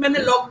content, क्योंकि मैंने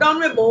lockdown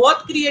में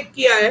बहुत create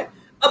किया है,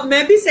 अब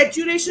मैं भी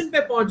saturation पे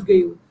पहुंच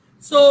गई हूँ.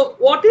 So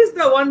what is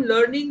the one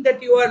learning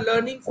that you are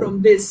learning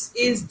from this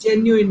is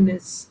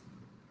genuineness.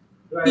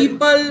 Right.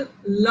 People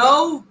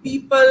love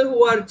people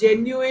who are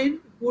genuine,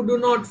 who do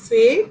not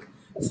fake.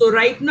 So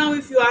right now,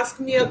 if you ask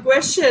me a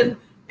question,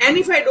 and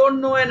if I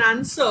don't know an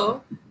answer,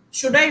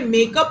 should I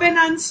make up an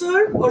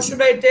answer or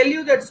should I tell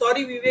you that,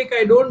 sorry, Vivek,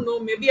 I don't know,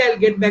 maybe I'll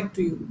get back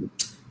to you?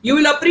 You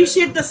will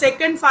appreciate the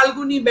second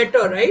Falguni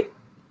better, right?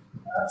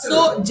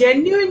 So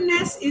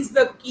genuineness is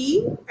the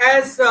key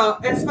as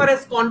far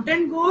as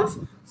content goes.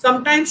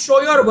 Sometimes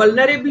show your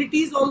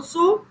vulnerabilities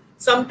also.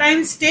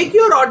 Sometimes take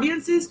your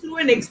audiences through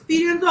an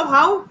experience of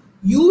how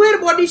you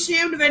were body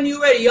shamed when you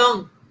were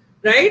young,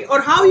 right?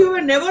 Or how you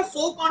were never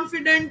so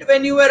confident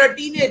when you were a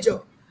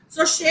teenager.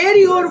 So share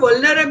your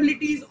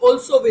vulnerabilities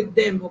also with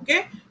them,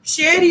 okay?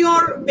 Share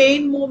your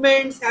pain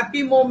moments,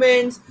 happy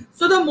moments.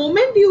 So the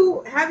moment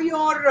you have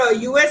your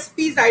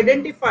USPs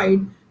identified,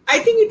 I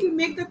think it will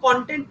make the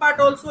content part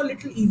also a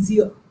little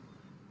easier.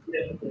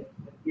 Yes, yes.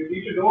 You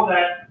need to know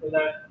that so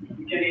that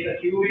you can either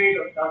curate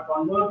or start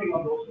conversing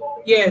on those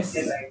topics. Yes.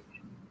 Right.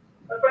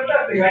 That's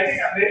fantastic. I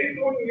think very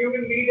soon you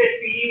will need a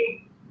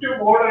team to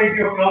moderate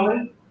your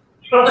comments.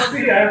 Trust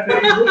me, I am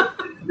very good.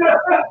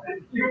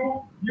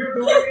 you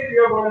do it,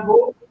 you are going to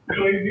go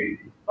crazy.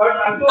 But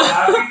I'm so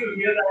happy to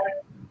hear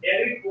that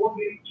every post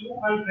is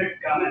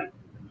 200 comments.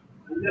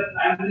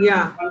 I'm just,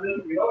 Yeah.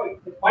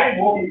 It's quite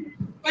more people.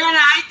 And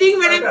I think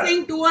when I'm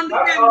saying 200,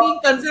 I'm being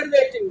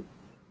conservative.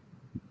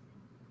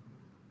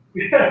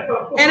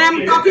 And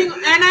I'm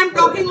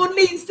talking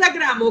only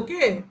Instagram,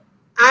 okay?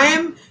 I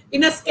am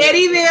in a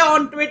scary way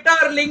on Twitter,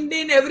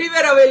 LinkedIn,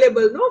 everywhere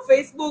available, no?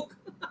 Facebook.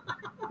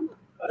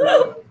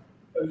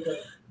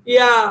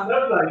 Yeah.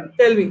 That's right.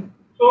 Tell me.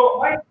 So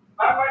my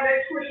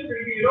next question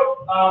will be,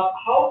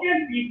 how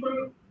can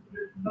people,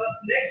 the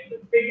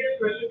next biggest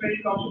question when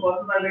it comes to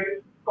personal branding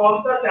is,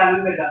 kaun sa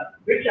channel mein jana?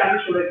 Which channel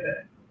should I say?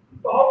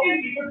 So how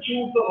can people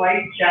choose the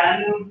right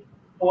channel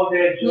for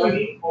their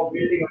journey of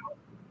building a?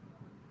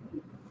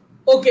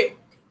 Okay.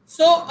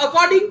 So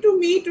according to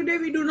me, today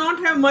we do not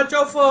have much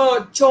of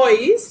a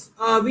choice.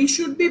 We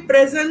should be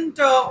present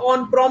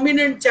on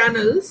prominent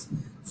channels.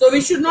 So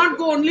we should not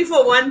go only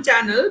for one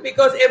channel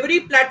because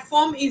every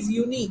platform is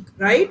unique,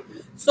 right?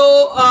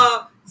 So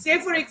say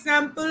for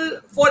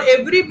example, for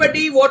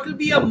everybody, what will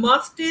be a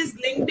must is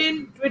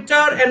LinkedIn,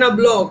 Twitter, and a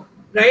blog,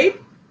 right?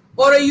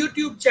 Or a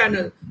YouTube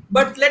channel.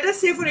 But let us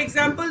say, for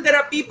example, there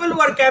are people who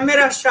are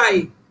camera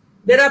shy.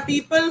 There are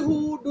people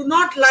who do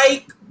not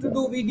like to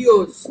do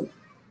videos.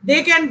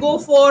 They can go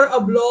for a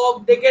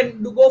blog. They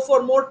can go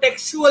for more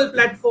textual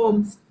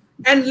platforms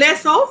and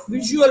less of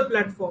visual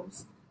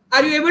platforms.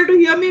 Are you able to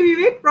hear me,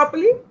 Vivek,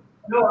 properly?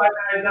 No,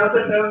 there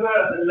was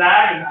a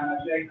lag, man.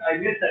 Actually, I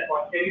missed that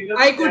part. Can you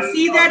just I could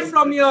see that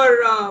from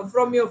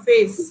your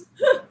face.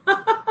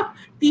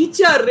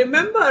 Teacher,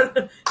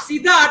 remember?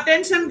 सीधा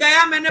attention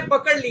गया, मैंने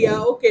पकड़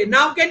लिया. Okay,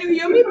 now can you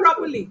hear me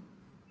properly?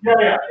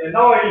 Yeah.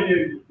 Now I can hear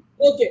you.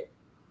 Okay.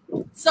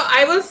 So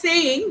I was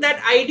saying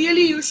that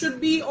ideally you should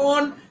be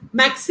on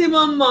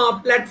maximum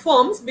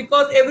platforms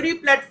because every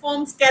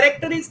platform's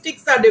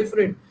characteristics are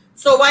different.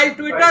 So while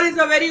Twitter is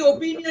a very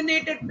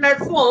opinionated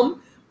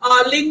platform,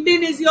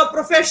 LinkedIn is your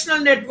professional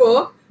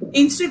network,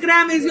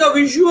 Instagram is your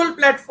visual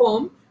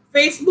platform,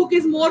 Facebook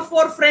is more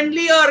for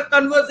friendlier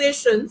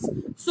conversations.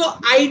 So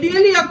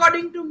ideally,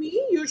 according to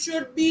me, you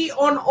should be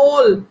on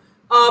all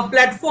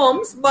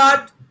platforms,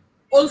 but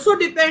also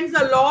depends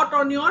a lot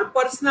on your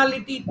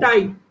personality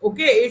type.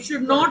 Okay, it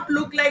should not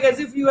look like as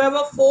if you have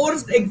a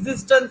forced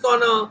existence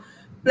on a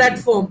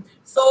platform.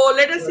 So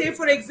let us say,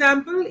 for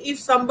example, if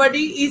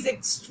somebody is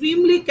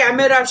extremely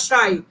camera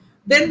shy,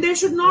 then they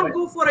should not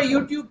go for a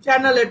YouTube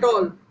channel at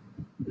all,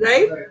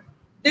 right?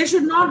 They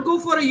should not go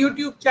for a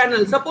YouTube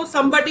channel. Suppose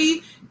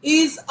somebody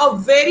is a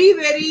very,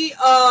 very,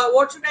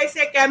 what should I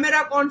say,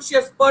 camera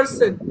conscious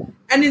person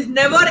and is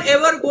never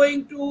ever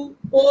going to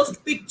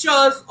post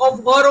pictures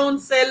of her own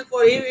self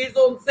or his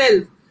own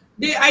self.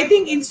 I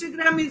think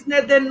Instagram is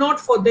then not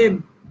for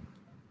them,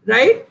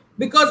 right?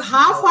 Because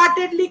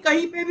half-heartedly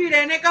kahin pe bhi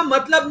rehne ka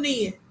matlab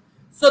nahi hai.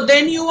 So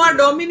then you are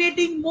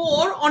dominating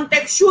more on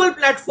textual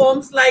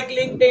platforms like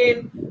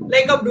LinkedIn,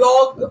 like a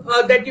blog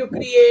that you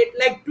create,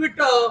 like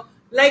Twitter,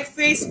 like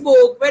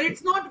Facebook, where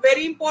it's not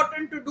very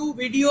important to do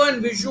video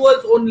and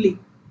visuals only.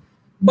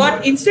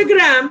 But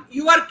Instagram,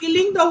 you are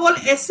killing the whole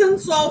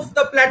essence of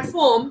the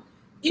platform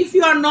if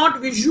you are not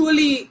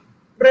visually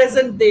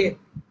present there,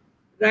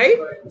 right?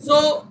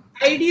 So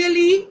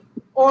ideally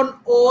on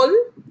all,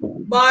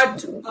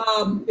 but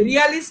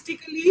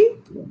realistically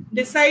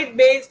decide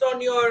based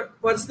on your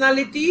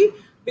personality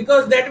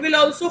because that will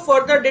also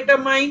further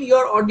determine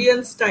your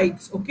audience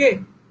types, okay?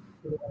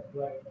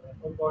 Right.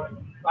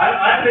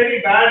 I'm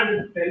very bad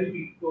with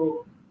selfies,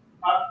 so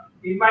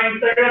in my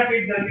Instagram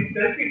feed, the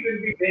selfies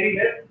will be very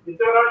less. If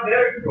you're not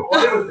there, it's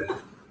horrible.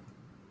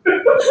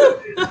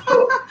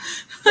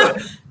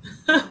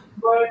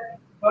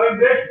 But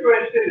next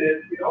question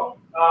is,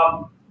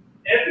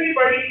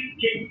 everybody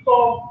kicks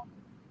off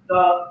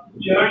the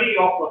journey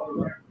of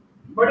personal brand.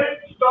 But it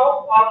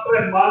stops after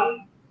a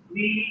month,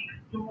 week,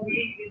 2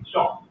 weeks, it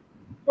stops.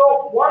 So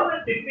what are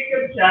the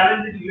typical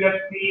challenges you have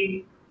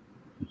seen?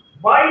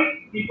 Why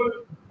people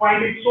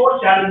find it so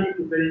challenging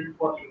to build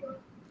personal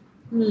brand?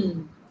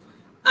 Hmm.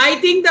 I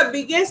think the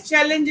biggest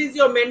challenge is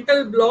your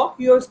mental block.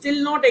 You have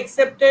still not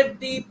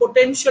accepted the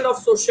potential of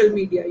social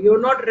media. You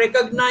have not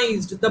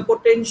recognized the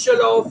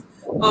potential of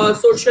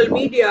social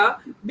media.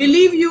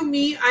 Believe you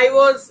me, I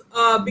was,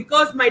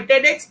 because my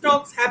TEDx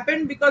talks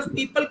happened because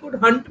people could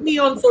hunt me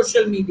on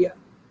social media,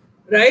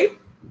 right?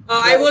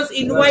 I was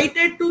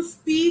invited to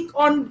speak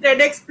on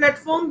TEDx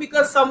platform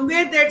because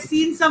somewhere they'd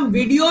seen some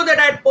video that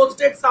I'd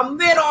posted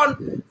somewhere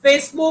on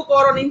Facebook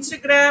or on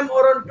Instagram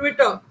or on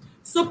Twitter.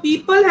 So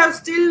people have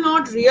still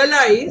not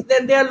realized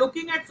that they are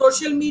looking at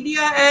social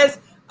media as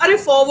अरे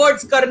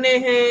forwards करने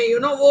हैं, you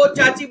know, वो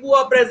चाची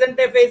बुआ present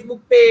है Facebook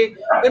पे,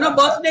 you know,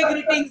 birthday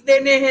greetings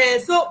देने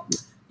हैं. So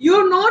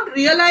you not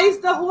realize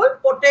the whole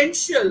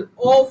potential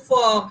of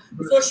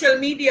social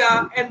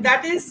media, and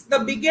that is the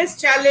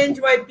biggest challenge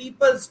why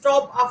people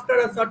stop after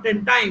a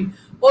certain time.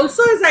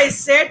 Also, as I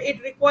said,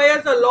 it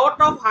requires a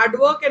lot of hard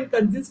work and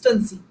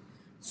consistency.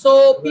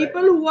 So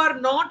people who are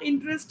not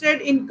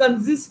interested in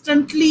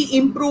consistently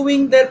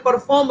improving their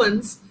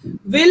performance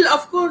will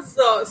of course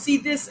see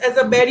this as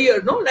a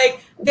barrier, no? Like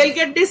they'll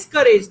get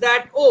discouraged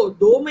that, oh,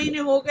 2 महीने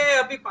हो गए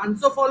अभी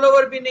 500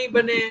 follower भी नहीं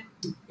बने,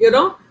 you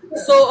know.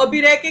 So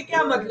अभी रह के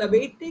क्या मतलब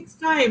है? It takes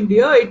time,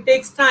 dear. It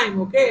takes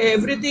time. Okay,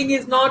 everything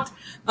is not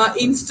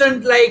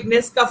instant like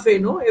Nescafe.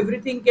 No,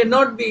 everything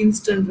cannot be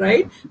instant,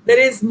 right? There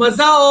is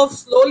maza of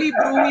slowly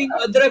brewing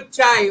adrak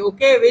chai.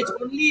 Okay, which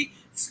only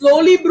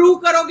slowly brew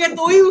करोगे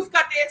तो ही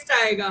उसका test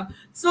आएगा.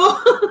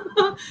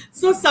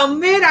 So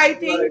somewhere I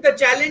think the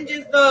challenge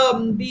is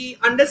the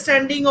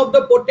understanding of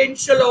the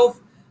potential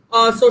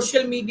of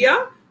social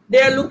media.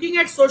 They are looking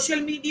at social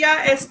media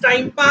as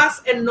time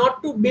pass and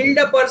not to build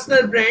a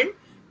personal brand.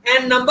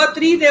 And number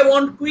 3, they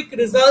want quick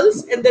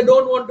results and they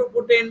don't want to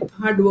put in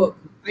hard work.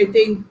 I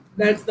think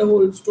that's the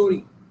whole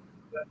story.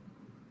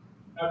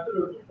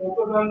 Absolutely.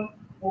 Focus on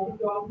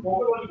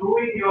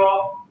doing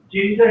your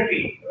ginger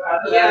tea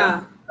rather Yeah.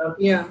 than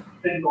Yeah.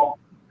 syndrome.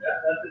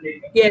 That's the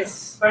thing.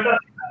 Yes.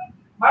 Fantastic.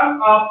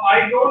 Ma'am,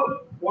 I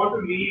don't want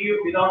to leave you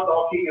without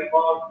talking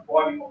about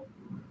body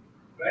positivity,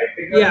 right?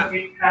 Because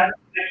it has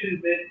connection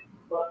with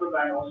personal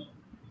brand also.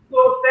 So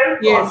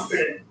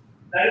self-confidence,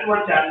 that is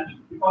one challenge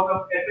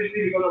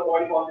especially because of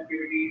body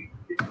positivity.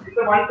 It's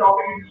a one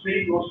topic which is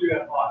very close to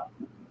your heart.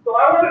 So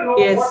I want to know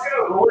what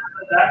kind of role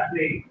does that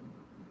play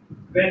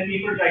when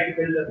people try to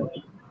build their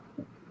personal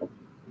brand?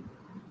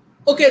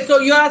 Okay, so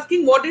you're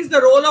asking what is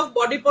the role of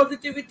body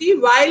positivity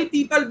while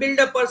people build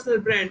a personal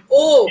brand?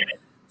 Oh,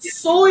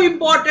 so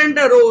important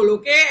a role,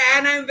 okay?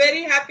 And I'm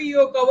very happy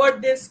you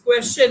covered this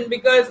question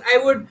because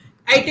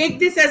I take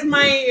this as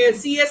my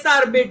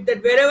CSR bit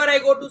that wherever I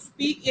go to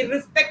speak,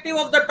 irrespective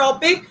of the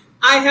topic,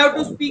 I have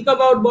to speak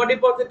about body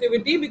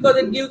positivity because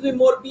it gives me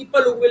more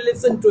people who will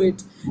listen to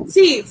it.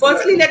 See,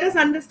 firstly, let us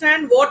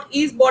understand what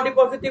is body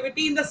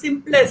positivity in the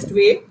simplest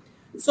way.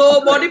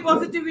 So body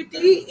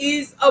positivity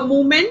is a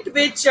movement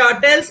which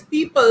tells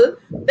people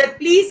that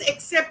please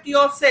accept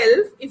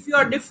yourself if you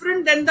are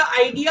different than the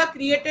idea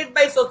created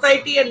by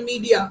society and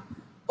media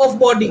of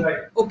body.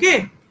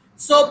 Okay.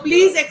 So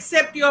please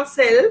accept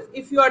yourself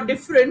if you are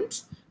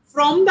different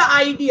from the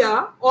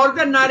idea or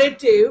the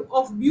narrative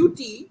of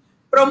beauty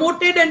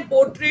promoted and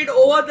portrayed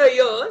over the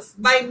years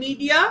by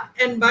media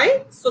and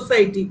by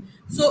society.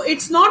 So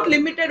it's not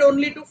limited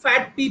only to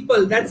fat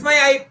people. That's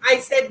why I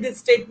said this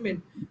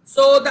statement.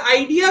 So the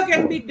idea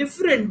can be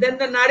different than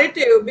the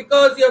narrative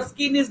because your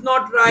skin is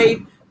not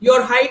right,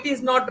 your height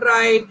is not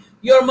right,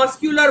 your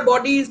muscular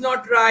body is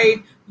not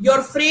right,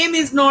 your frame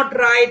is not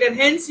right, and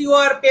hence you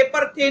are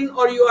paper thin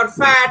or you are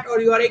fat or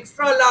you are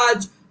extra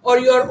large or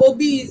you are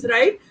obese,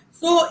 right?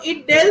 So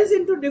it delves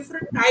into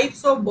different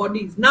types of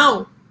bodies.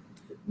 Now,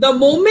 the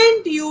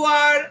moment you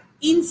are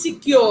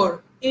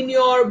insecure in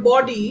your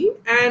body,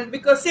 and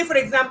because say for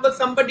example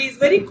somebody is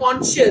very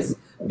conscious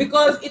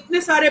because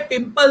itne sare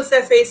pimples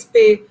hai face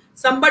pe,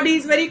 somebody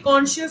is very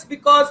conscious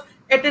because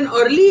at an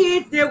early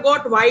age they've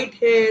got white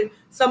hair,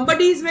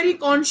 somebody is very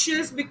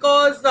conscious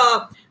because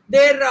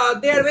they are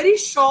very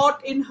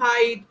short in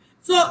height.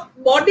 So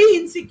body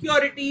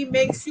insecurity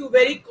makes you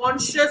very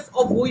conscious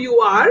of who you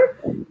are,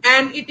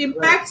 and it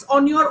impacts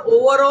on your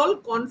overall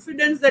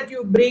confidence that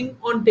you bring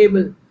on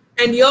table.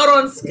 And you're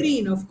on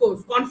screen, of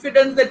course,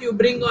 confidence that you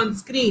bring on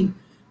screen.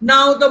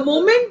 Now, the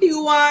moment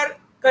you are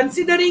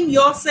considering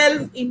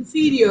yourself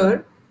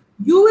inferior,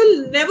 you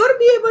will never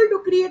be able to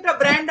create a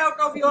brand out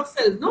of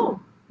yourself.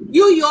 No,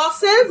 you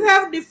yourself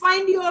have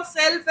defined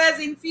yourself as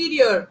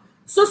inferior.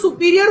 So,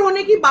 superior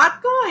होने की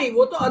बात कहाँ आई?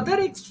 वो तो other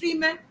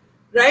extreme है,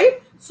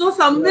 right? So,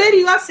 somewhere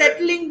you are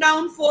settling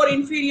down for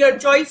inferior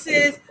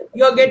choices.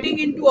 You are getting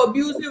into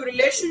abusive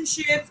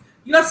relationships.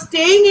 You are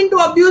staying into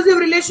abusive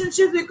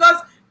relationships because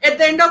at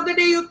the end of the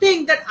day, you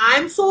think that I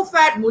am so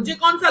fat, मुझे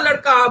कौन सा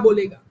लड़का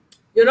बोलेगा,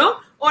 you know,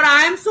 or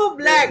I am so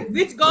black,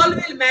 which girl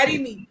will marry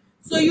me?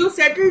 So you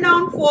settle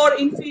down for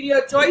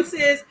inferior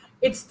choices,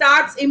 it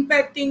starts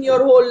impacting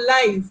your whole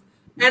life.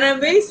 And I'm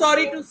very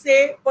sorry to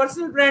say,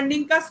 personal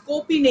branding का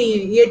scope ही नहीं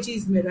है ये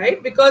चीज में,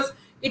 right? Because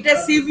it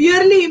has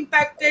severely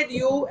impacted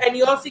you and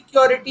your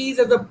securities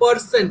as a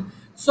person.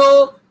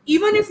 So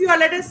even if you are,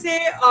 let us say,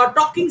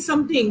 talking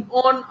something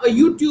on a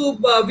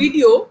YouTube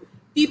video,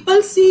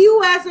 people see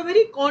you as a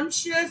very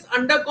conscious,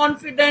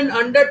 underconfident,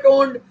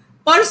 undertoned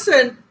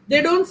person.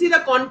 They don't see the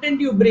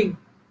content you bring.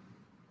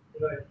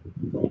 Right.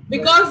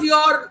 Because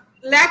your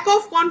lack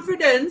of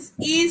confidence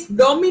is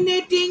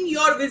dominating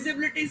your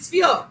visibility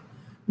sphere.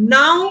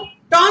 Now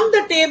turn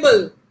the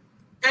table,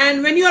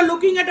 and when you are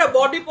looking at a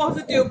body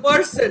positive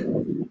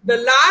person, the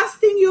last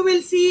thing you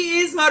will see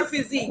is her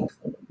physique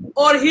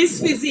or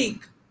his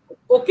physique.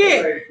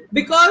 Okay, Right.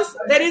 because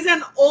there is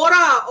an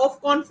aura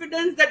of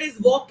confidence that is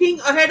walking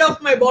ahead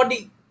of my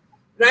body,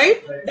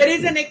 right? Right. There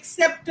is an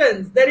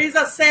acceptance, there is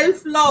a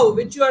self-love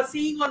which you are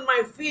seeing on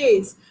my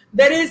face.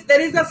 There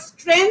is a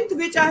strength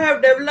which I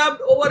have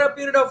developed over a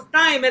period of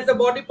time as a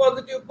body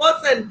positive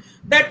person,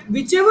 that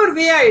whichever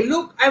way I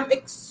look, I'm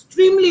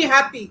extremely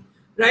happy,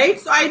 right?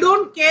 So I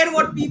don't care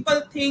what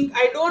people think,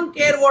 I don't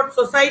care what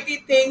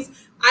society thinks,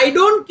 I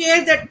don't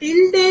care that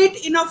till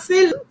date in a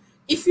film,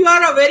 if you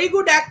are a very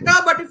good actor,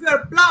 but if you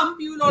are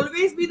plump, you will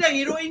always be the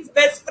heroine's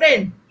best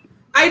friend.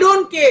 I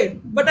don't care,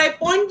 but I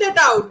point that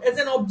out as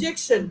an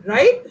objection,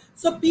 right?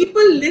 So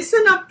people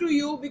listen up to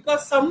you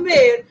because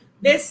somewhere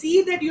they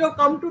see that you have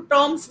come to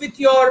terms with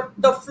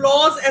the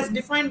flaws as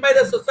defined by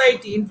the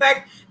society. In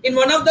fact, in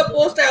one of the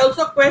posts, I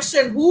also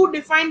questioned who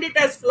defined it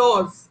as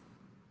flaws.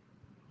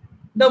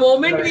 The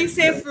moment we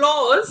say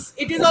flaws,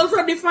 it is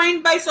also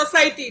defined by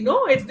society,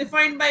 no? It's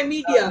defined by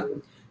media.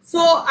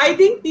 So I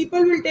think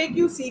people will take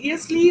you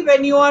seriously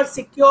when you are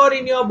secure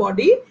in your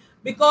body,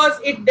 because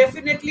it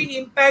definitely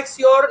impacts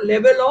your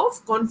level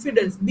of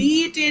confidence,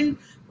 be it in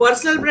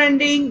personal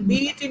branding,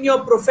 be it in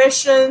your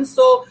profession.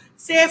 So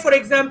say, for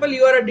example,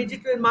 you are a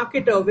digital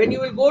marketer. When you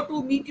will go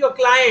to meet your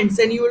clients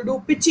and you will do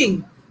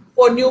pitching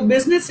for new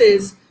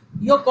businesses,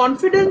 your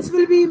confidence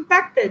will be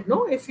impacted,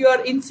 no? If you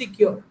are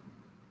insecure,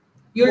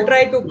 you'll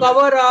try to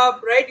cover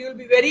up, right? You'll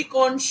be very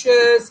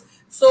conscious.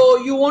 So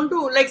you want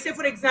to, like, say,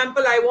 for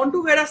example, I want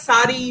to wear a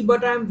sari,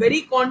 but I'm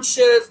very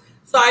conscious.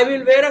 So I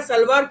will wear a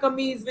salwar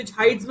kameez which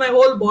hides my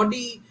whole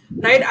body,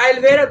 right?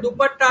 I'll wear a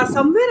dupatta.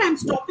 Somewhere I'm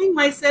stopping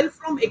myself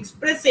from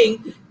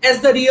expressing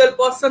as the real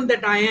person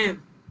that I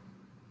am.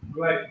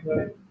 Right.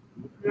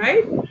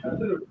 Right?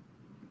 Absolutely.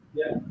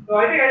 Yeah. So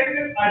I think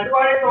this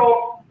advice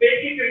of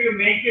fake it till you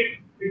make it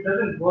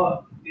doesn't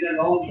work in a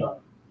long term.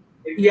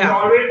 It's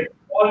always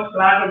all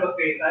flat on the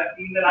face. I've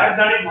seen that. I've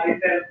done it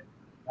myself.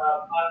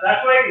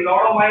 That's why a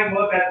lot of my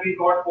work has been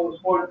got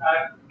postponed.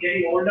 I'm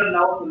getting older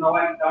now, so now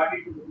I'm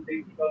starting to do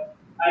things because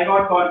I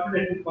got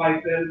confidence in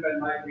myself and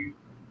my feet.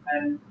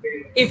 And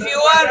if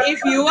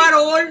you are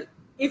old,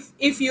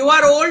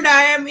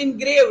 I am in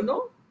grave,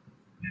 no?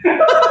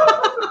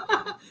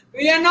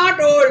 We are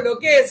not old,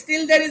 okay?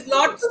 Still there is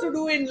lots to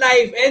do in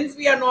life, hence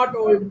we are not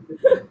old.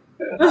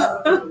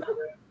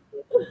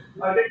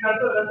 I think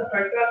that's a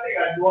fantastic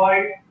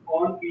advice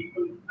on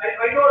people.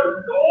 I know a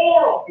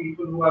lot of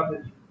people who have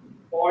this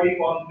body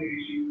positive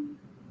issues,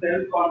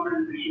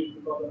 self-confidence issues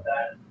because of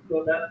that.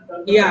 So that's a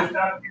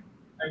fantastic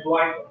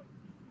advice.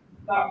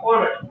 All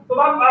right. So I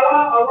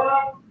wanna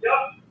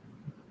just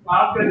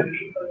ask a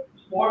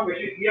small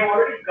question. We have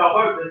already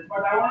covered this,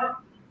 but I wanna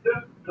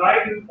just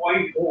drive this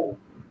point home.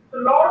 So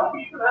a lot of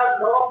people have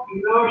a lot of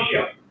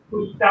inertia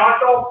to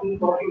start off this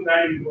personal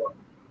branding work.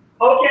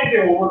 How can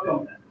they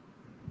overcome that?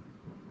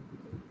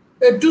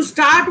 To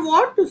start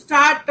what? To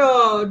start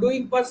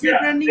doing personal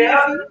branding?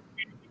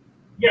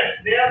 Yes,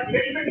 they are a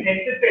little bit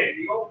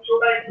hesitant.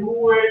 Should I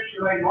do it?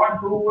 Should I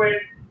not do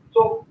it?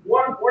 So,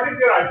 what is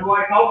your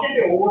advice? How can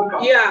they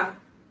overcome? Yeah.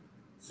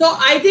 So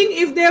I think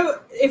if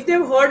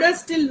they've heard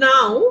us till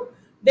now,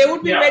 they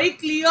would be very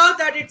clear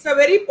that it's a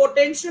very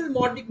potential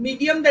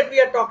medium that we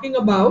are talking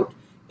about.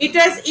 It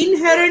has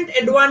inherent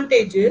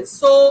advantages.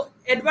 So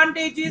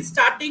advantages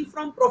starting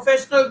from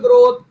professional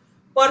growth,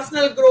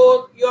 personal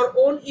growth, your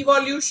own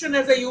evolution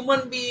as a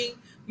human being,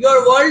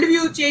 your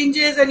worldview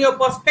changes and your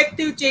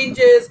perspective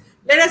changes.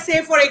 Let us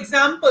say, for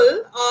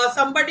example,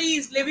 somebody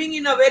is living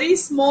in a very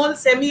small,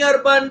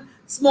 semi-urban,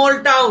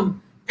 small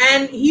town,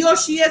 and he or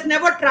she has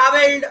never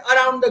traveled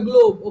around the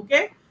globe,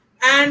 okay?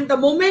 And the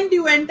moment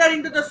you enter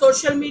into the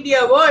social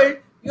media world,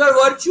 you are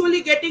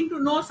virtually getting to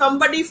know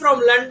somebody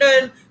from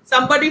London,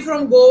 somebody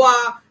from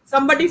Goa,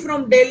 somebody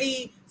from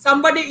Delhi,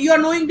 you are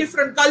knowing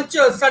different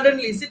cultures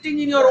suddenly, sitting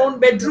in your own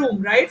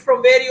bedroom, right,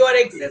 from where you are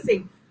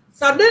accessing.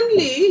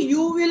 Suddenly,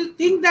 you will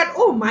think that,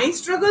 oh, my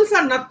struggles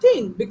are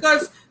nothing,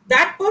 because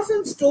that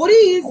person's story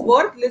is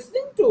worth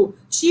listening to.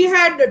 She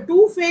had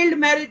 2 failed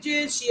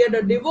marriages, she had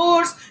a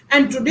divorce,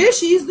 and today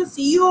she is the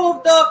CEO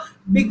of the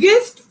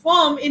biggest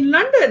firm in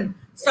London.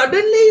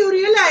 Suddenly, you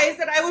realize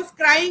that I was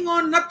crying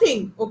on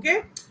nothing,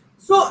 okay?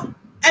 So,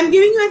 I'm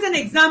giving you as an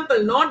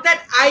example, not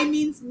that I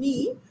means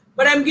me,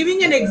 but I'm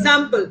giving an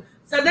example.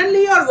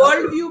 Suddenly your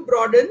worldview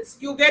broadens,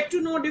 you get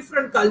to know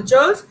different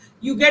cultures,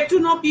 you get to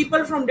know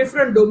people from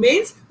different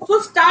domains. So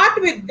start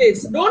with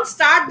this. Don't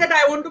start that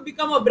I want to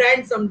become a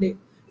brand someday.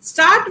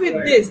 Start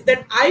with this,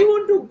 that I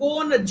want to go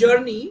on a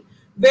journey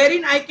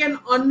wherein I can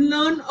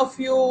unlearn a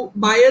few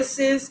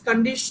biases,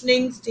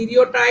 conditioning,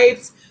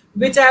 stereotypes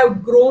which I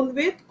have grown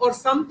with, or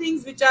some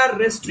things which are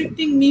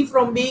restricting me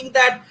from being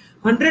that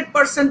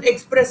 100%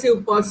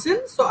 expressive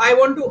person. So I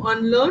want to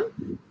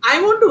unlearn, I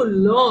want to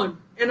learn,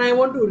 and I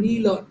want to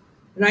relearn,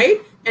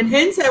 right? And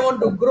hence I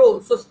want to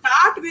grow. So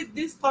start with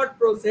this thought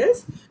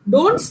process.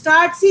 Don't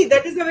start, see,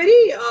 that is a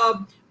very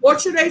what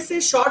should I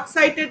say,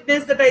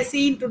 short-sightedness that I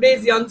see in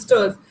today's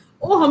youngsters.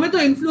 Oh, हमें तो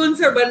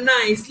influencer बनना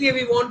है, इसलिए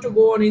we want to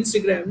go on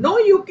Instagram. No,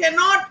 you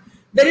cannot.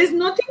 There is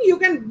nothing, you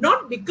can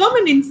not become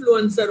an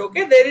influencer,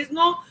 okay? There is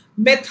no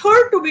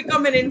method to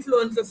become an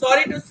influencer,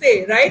 sorry to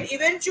say, right?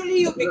 Eventually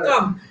you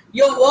become.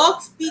 Your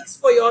work speaks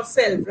for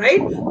yourself,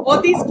 right?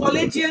 Or these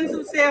collegians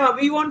who say,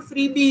 we want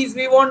freebies,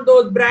 we want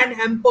those brand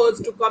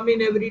hampers to come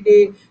in every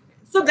day.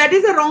 So that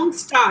is a wrong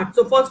start.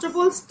 So first of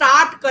all,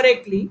 start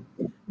correctly.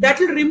 That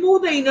will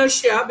remove the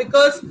inertia,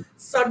 because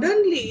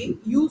suddenly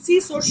you see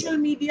social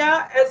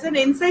media as an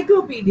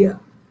encyclopedia.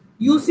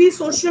 You see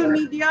social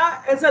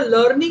media as a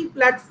learning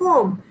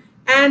platform.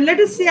 And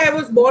let us say I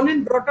was born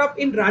and brought up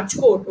in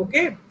Rajkot,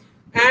 okay?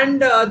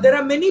 And there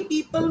are many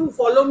people who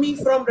follow me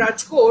from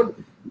Rajkot,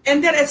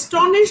 and they're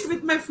astonished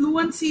with my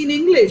fluency in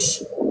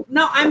English.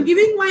 Now, I'm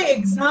giving my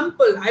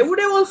example. I would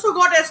have also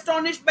got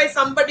astonished by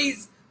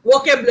somebody's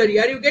vocabulary.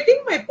 Are you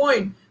getting my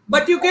point?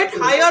 But you get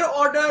higher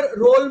order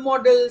role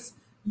models.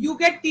 You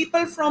get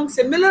people from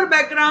similar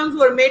backgrounds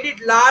who are made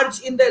it large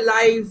in their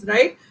lives,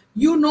 right?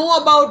 You know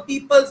about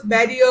people's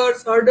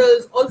barriers,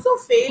 hurdles, also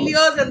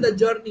failures, and the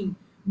journey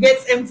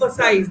gets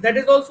emphasized. That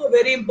is also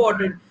very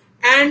important.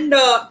 And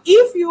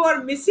if you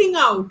are missing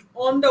out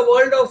on the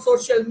world of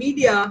social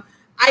media,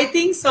 I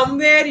think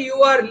somewhere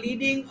you are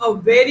leading a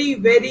very,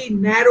 very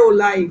narrow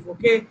life,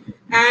 okay?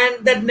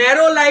 And that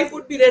narrow life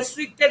would be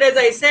restricted, as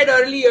I said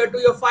earlier, to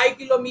your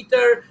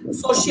 5-kilometer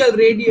social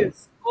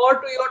radius, or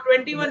to your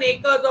 21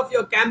 acres of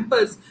your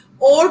campus,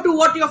 or to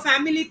what your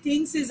family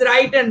thinks is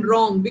right and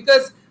wrong,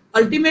 because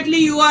ultimately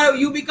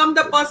you become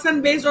the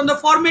person based on the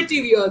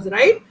formative years,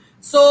 right?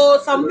 So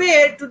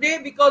somewhere today,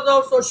 because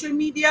of social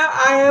media,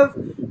 I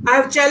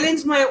have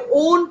challenged my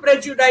own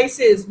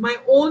prejudices, my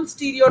own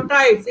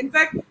stereotypes. In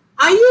fact,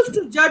 I used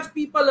to judge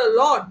people a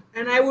lot,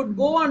 and I would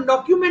go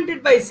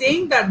undocumented by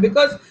saying that,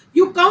 because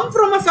you come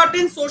from a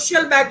certain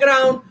social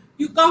background,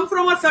 you come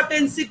from a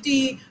certain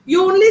city,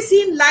 you only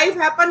seen life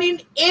happen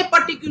in a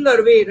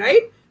particular way,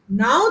 right?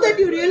 Now that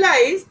you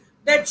realize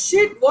that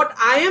shit, what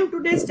I am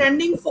today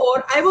standing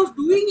for, I was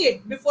doing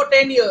it before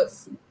 10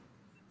 years.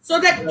 So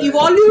that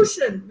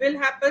evolution will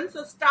happen.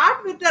 So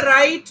start with the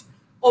right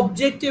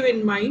objective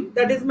in mind.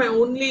 That is my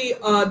only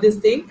this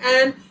thing.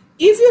 And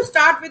if you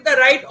start with the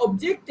right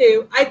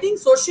objective, I think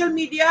social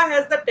media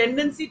has the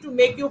tendency to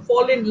make you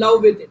fall in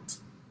love with it.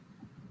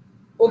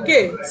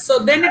 Okay, so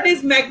then it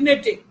is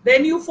magnetic.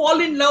 Then you fall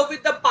in love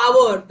with the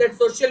power that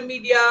social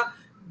media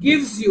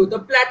gives you, the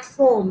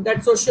platform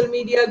that social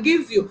media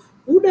gives you.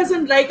 Who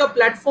doesn't like a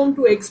platform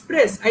to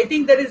express? I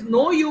think there is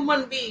no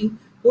human being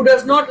who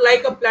does not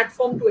like a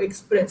platform to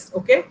express,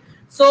 okay?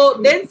 So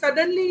then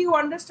suddenly you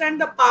understand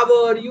the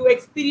power, you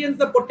experience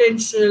the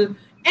potential,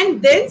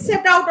 and then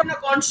set out on a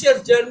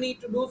conscious journey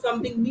to do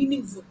something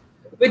meaningful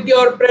with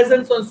your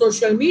presence on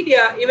social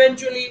media.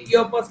 Eventually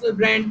your personal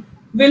brand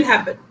will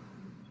happen.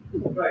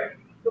 Right.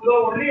 So the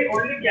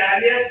only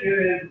caveat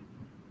here is,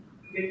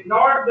 it's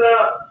not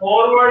the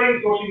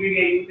forwarding social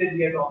media usage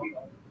we are talking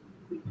about.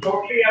 It's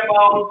totally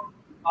about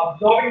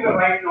absorbing the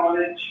right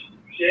knowledge,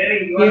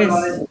 sharing your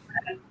knowledge,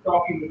 and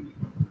talking with you.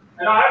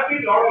 And I have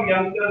seen a lot of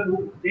youngsters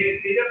who they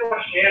just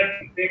want to share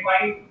things. They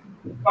find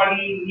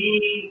funny,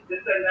 neat, this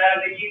and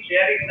that, they keep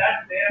sharing, and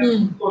that's their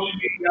social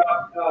media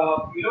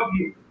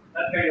view.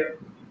 That's kind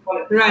of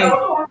policy. Right. I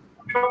also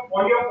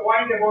on your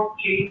point about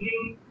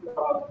changing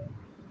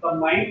the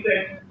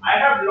mindset, I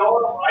have a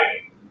lot of,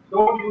 I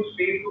don't use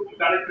Facebook to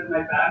connect with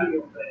my family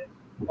or friends.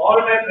 All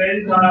my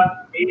friends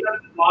are either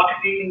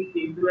marketing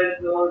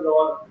influencers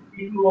or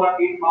people who are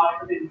in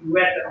marketing in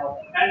US and all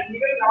that. And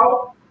even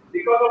now,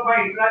 because of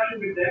my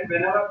interaction with them,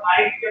 whenever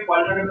I get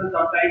vulnerable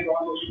sometimes on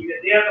social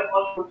media, they are the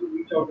first ones to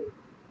reach out to me.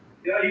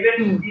 You know,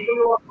 even people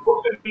who are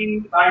close to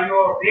me, I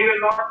know they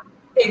will not.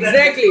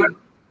 Exactly.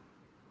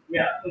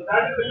 Yeah, so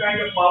that is the kind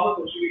of power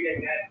social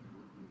media has.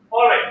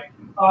 All right.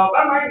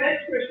 But my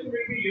next question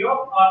will be, I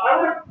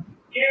want to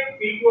give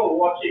people who are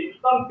watching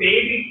some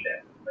baby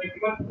steps, right?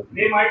 Because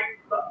they might,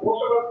 most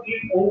of us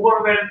feel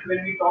overwhelmed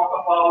when we talk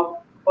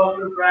about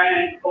personal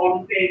brand,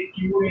 content,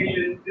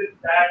 curation, this,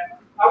 that.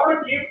 I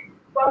want to give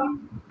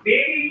some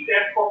baby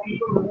steps for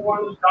people who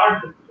want to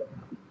start this.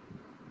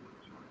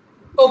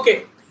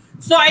 Okay.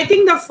 So I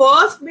think the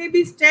first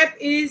baby step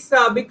is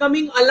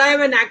becoming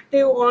alive and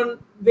active on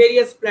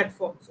various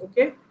platforms.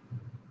 Okay.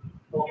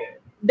 Okay.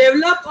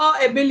 develop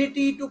a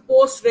ability to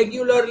post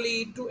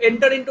regularly, to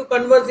enter into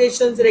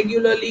conversations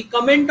regularly,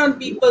 comment on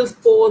people's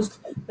posts,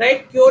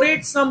 right?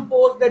 Curate some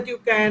posts that you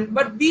can,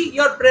 but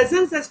your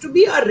presence has to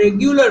be a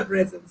regular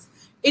presence.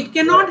 It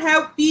cannot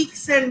have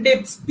peaks and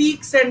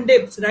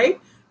dips, right?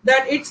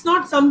 That it's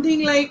not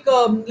something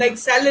like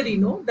salary,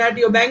 no, that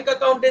your bank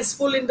account is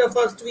full in the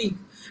first week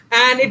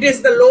and it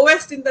is the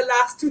lowest in the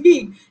last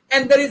week,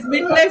 and there is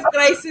midlife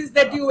crisis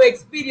that you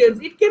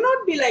experience. It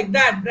cannot be like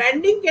that.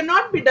 Branding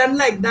cannot be done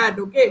like that.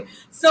 Okay,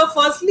 so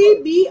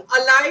firstly, be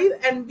alive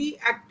and be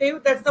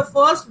active. That's the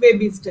first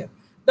baby step.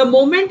 The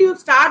moment you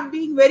start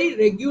being very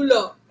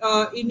regular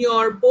in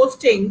your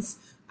postings,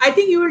 I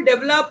think you will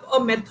develop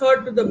a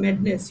method to the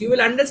madness. You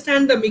will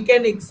understand the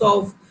mechanics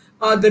of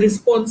the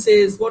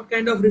responses, what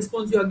kind of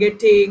response you are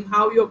getting,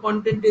 how your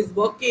content is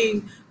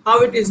working, how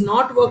it is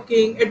not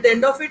working. At the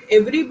end of it,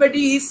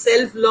 everybody is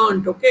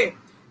self-learned, okay,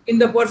 in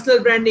the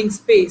personal branding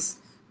space.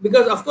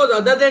 Because of course,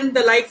 other than the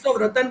likes of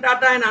Ratan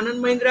Tata and Anand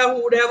Mahindra,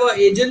 who would have an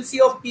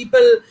agency of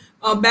people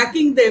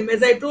backing them,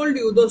 as I told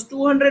you, those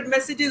 200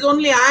 messages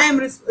only I am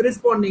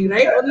responding,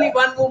 right? Only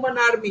one woman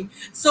army.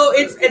 So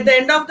it's at the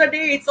end of the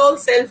day, it's all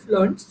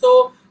self-learned.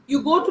 So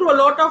you go through a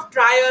lot of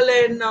trial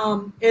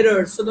and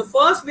errors. So the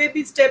first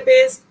baby step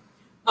is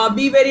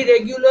be very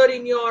regular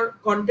in your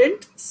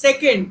content.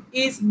 Second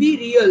is be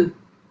real.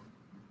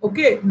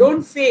 Okay,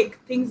 don't fake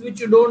things which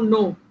you don't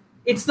know.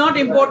 It's not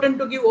important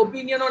to give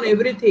opinion on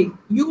everything.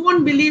 You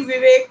won't believe,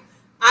 Vivek,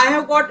 I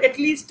have got at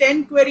least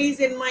 10 queries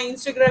in my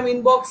Instagram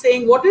inbox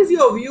saying, what is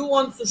your view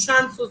on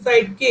Sushant's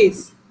suicide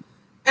case?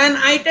 And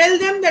I tell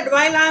them that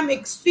while I am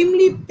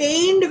extremely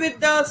pained with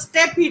the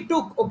step he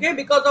took, okay,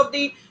 because of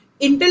the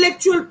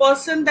intellectual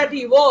person that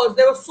he was,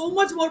 there was so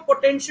much more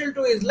potential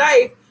to his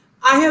life.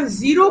 I have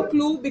zero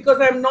clue because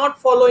I'm not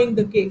following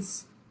the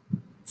case.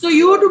 So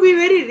you have to be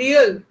very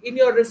real in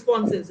your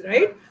responses,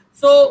 right?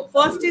 So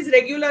first is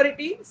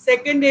regularity,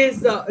 second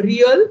is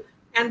real,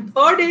 and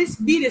third is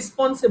be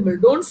responsible.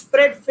 Don't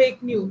spread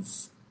fake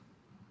news,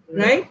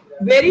 right?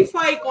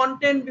 Verify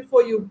content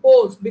before you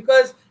post,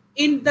 because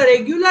in the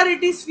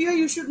regularity sphere,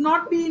 you should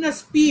not be in a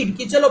speed.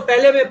 Ki chalo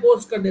pehle main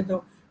post kar deta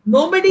hu.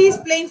 Nobody is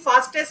playing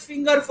fastest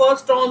finger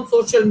first on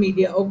social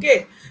media,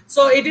 okay?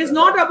 So it is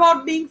not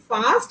about being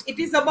fast, it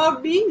is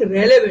about being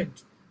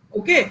relevant,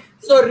 okay?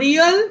 So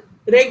real,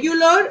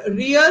 regular,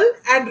 real,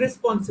 and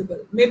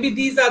responsible. Maybe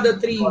these are the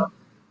three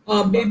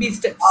baby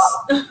steps.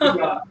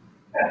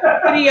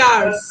 3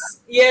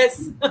 hours,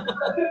 yes.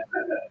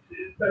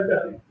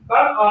 Fantastic.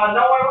 But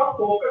now I want to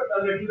focus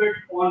a little bit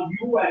on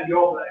you and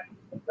your brand,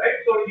 right?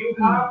 So you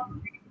have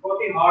been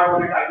working hard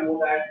on it, I know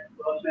that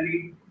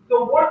personally.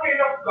 So what kind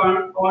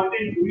of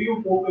content do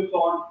you focus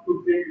on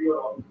to build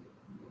your audience?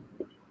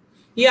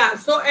 Yeah,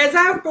 so as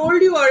I have told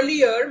you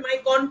earlier,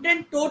 my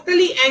content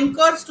totally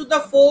anchors to the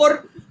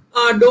 4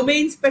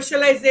 domain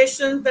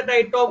specializations that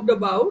I talked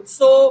about.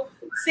 So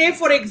say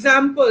for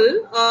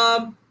example,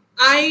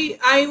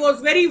 I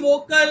was very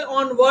vocal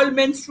on World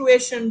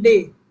Menstruation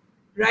Day,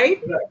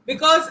 right?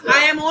 Because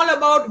I am all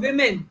about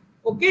women,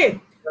 okay?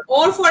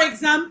 Or for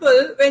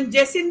example, when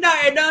Jacinda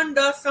Ardern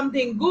does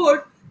something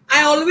good,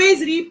 I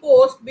always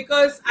repost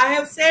because I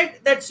have said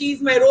that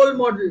she's my role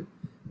model,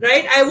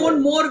 right? I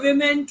want more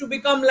women to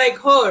become like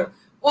her.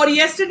 Or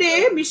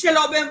yesterday, Michelle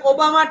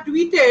Obama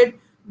tweeted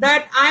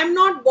that I'm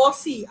not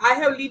bossy. I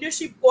have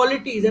leadership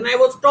qualities, and I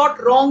was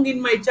taught wrong in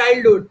my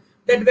childhood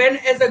that when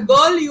as a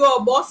girl you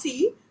are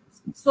bossy,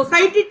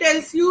 society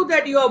tells you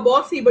that you are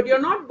bossy, but you're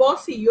not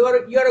bossy.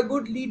 You're a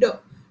good leader.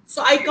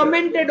 So I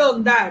commented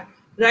on that,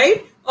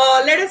 right?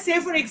 Let us say,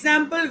 for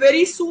example,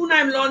 very soon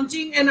I'm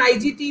launching an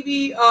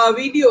IGTV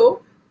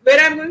video where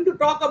I'm going to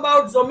talk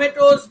about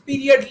Zomato's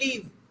period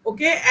leave,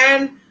 okay,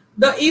 and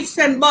the ifs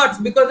and buts,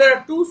 because there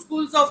are 2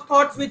 schools of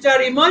thoughts which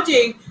are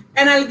emerging,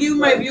 and I'll give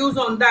my views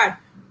on that.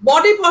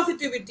 Body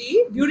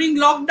positivity during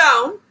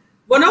lockdown.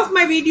 One of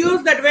my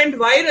videos that went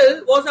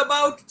viral was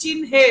about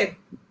chin hair,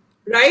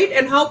 right?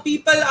 And how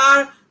people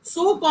are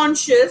so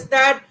conscious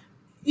that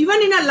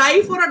even in a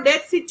life or a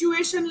death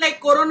situation like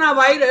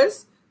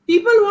coronavirus,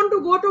 people want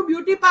to go to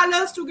beauty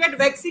parlors to get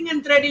waxing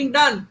and threading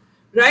done,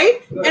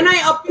 right? And I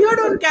appeared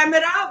on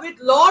camera with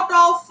lot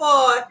of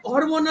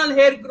hormonal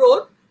hair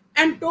growth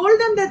and told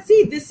them that,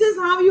 see, this is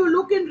how you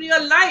look in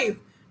real life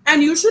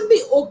and you should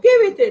be okay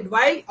with it.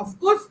 While, of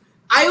course,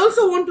 I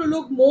also want to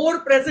look more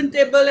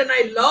presentable and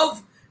I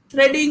love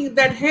threading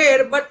that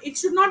hair, but it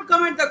should not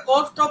come at the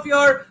cost of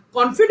your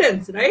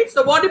confidence, right?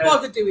 So body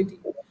positivity.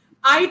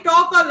 I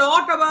talk a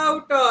lot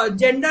about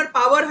gender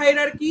power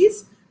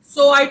hierarchies.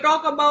 So I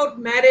talk about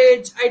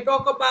marriage. I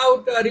talk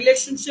about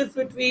relationships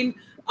between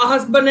a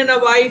husband and a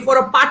wife, or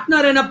a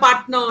partner and a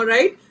partner,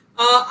 right?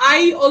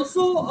 I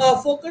also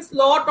focus a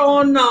lot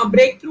on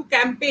breakthrough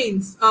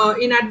campaigns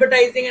in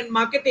advertising and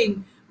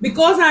marketing,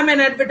 because I'm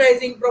an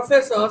advertising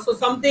professor. So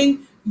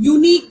something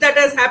unique that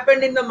has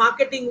happened in the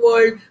marketing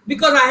world,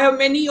 because I have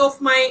many of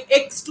my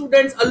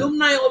ex-students,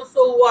 alumni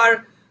also who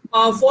are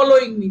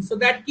following me. So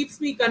that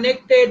keeps me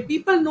connected.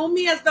 People know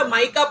me as the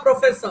MICA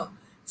professor.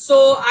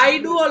 So I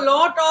do a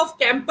lot of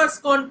campus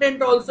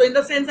content also, in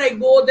the sense I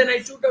go, then I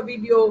shoot a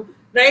video,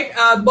 right?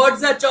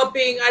 Birds are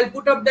chirping, I'll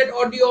put up that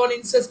audio on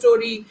Insta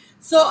story.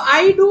 So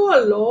I do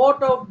a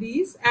lot of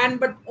these,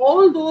 but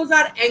all those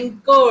are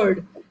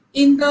anchored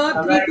in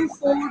the 3 to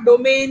 4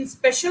 domain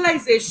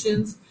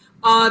specializations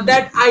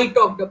that I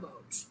talked about.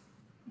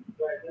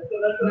 Right.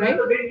 That's Right?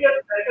 a big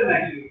lesson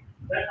actually.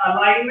 That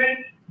alignment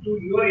to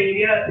your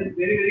area is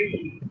very, very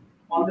key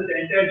on this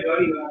entire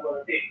journey you are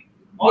going to take.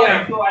 Alright,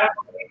 Yeah. so I have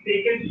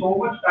taken so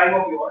much time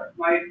of yours.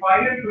 My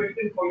final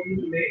question for you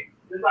today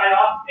is I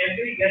ask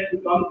every guest who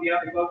comes here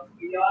because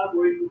we are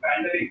going to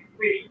pandemic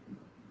situation.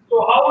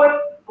 So how has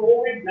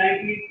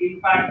COVID-19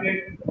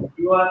 impacted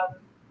your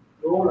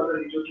role as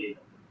an educator?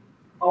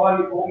 How are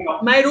you coping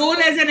up? My role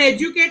as an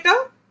educator?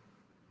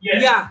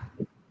 Yes. Yeah.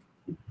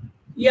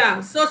 Yeah.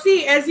 So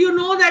see, as you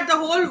know, that the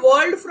whole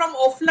world from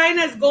offline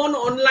has gone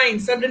online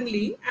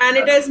suddenly, and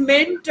it has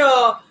meant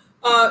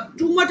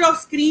too much of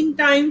screen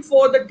time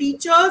for the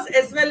teachers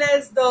as well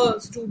as the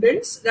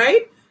students,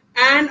 right?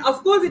 And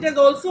of course, it has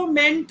also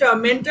meant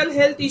mental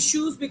health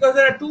issues, because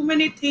there are too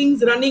many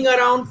things running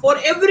around for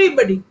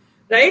everybody,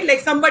 right? Like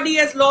somebody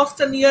has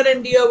lost a near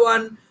and dear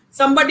one.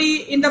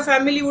 Somebody in the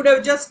family would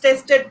have just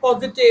tested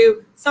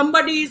positive.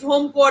 Somebody is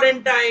home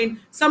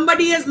quarantine.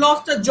 Somebody has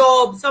lost a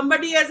job.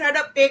 Somebody has had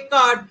a pay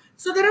cut.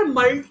 So there are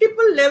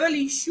multiple level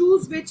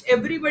issues which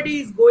everybody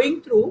is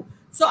going through.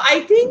 So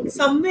I think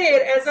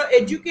somewhere as an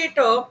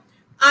educator,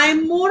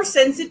 I'm more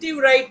sensitive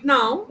right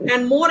now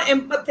and more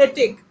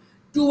empathetic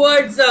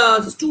towards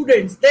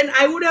students than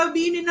I would have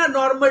been in a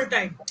normal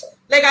time.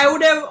 Like I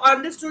would have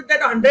understood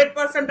that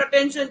 100%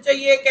 attention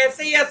chahiye,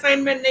 kaise ye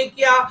assignment nahi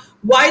kiya,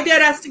 why they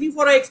are asking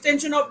for an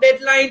extension of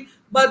deadline.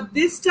 But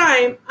this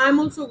time I'm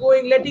also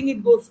letting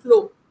it go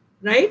slow,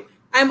 right?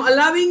 I'm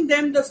allowing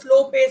them the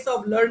slow pace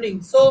of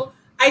learning. So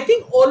I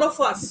think all of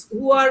us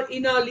who are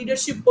in a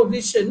leadership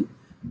position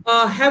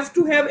have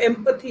to have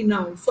empathy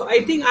now. So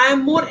I think I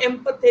am more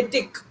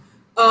empathetic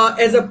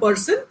as a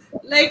person.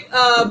 Like,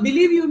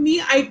 believe you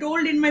me, I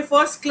told in my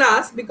first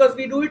class, because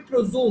we do it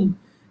through Zoom.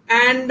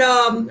 And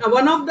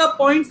one of the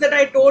points that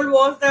I told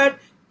was that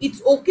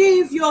it's okay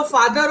if your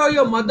father or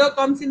your mother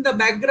comes in the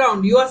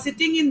background. You are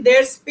sitting in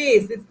their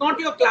space. It's not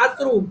your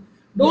classroom.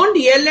 Don't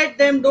yell at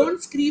them.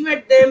 Don't scream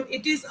at them.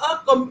 It is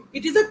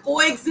a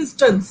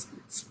coexistence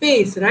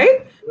space,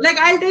 right? Like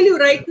I'll tell you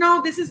right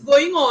now, this is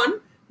going on.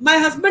 My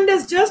husband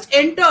has just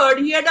entered.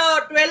 He had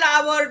a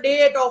 12-hour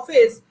day at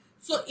office.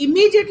 So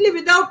immediately,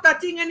 without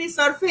touching any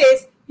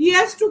surface, he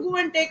has to go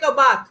and take a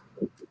bath.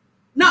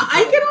 Now,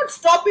 I cannot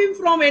stop him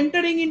from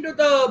entering into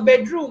the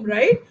bedroom,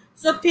 right?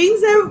 So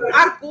things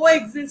are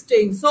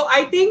coexisting. So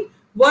I think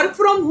work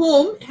from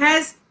home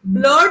has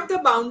blurred the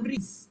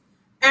boundaries.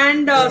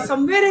 And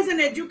somewhere as an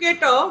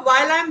educator,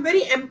 while I'm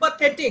very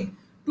empathetic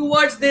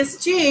towards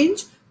this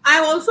change,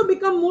 I've also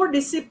become more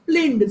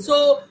disciplined.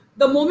 So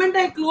the moment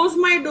I close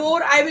my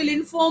door, I will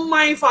inform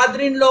my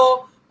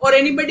father-in-law or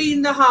anybody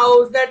in the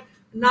house that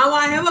now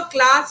I have a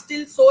class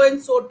till so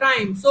and so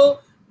time. So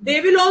they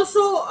will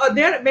also,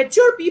 they're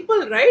mature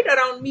people, right,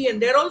 around me,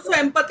 and they're also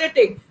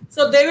empathetic.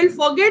 So they will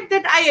forget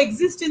that I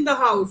exist in the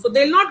house. So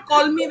they'll not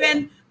call me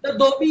when the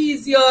dhobi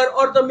is here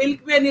or the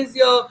milkman is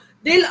here.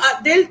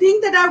 They'll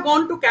think that I've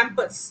gone to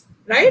campus,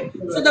 right?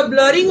 So the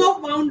blurring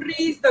of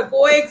boundaries, the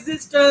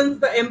coexistence,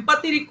 the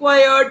empathy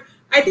required,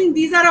 I think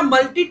these are a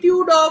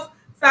multitude of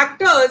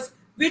factors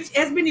which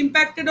has been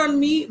impacted on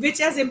me, which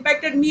has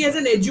impacted me as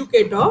an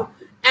educator.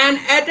 And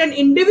at an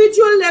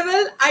individual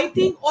level, I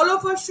think all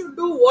of us should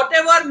do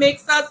whatever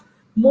makes us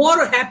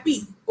more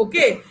happy.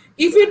 Okay.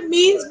 If it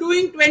means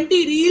doing 20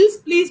 reels,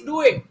 please do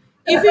it.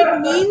 If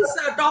it means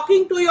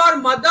talking to your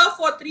mother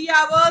for 3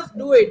 hours,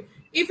 do it.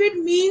 If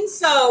it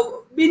means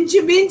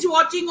binge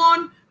watching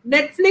on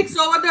Netflix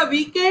over the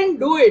weekend,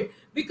 do it.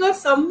 Because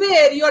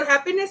somewhere your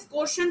happiness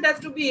quotient has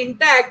to be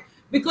intact,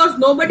 because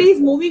nobody is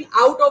moving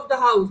out of the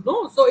house.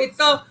 No, so it's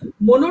a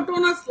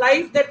monotonous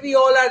life that we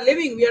all are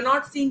living. We are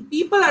not seeing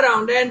people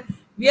around, and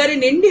we are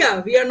in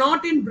India. We are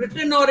not in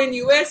Britain or in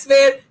US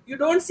where you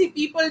don't see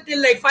people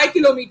till like 5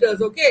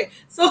 kilometers. Okay,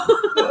 so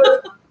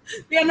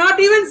we are not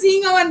even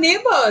seeing our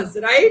neighbors,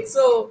 right?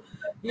 So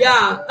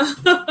yeah.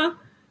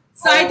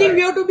 So I think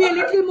we have to be a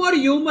little more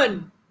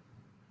human.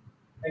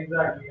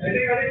 Exactly. I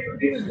again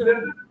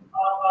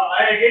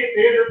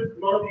say this, a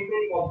lot of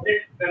people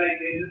object when I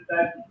say this,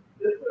 that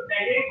this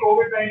again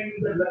COVID-19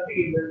 is a blessing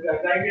in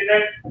disguise. I mean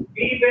that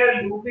we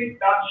were losing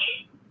touch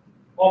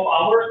of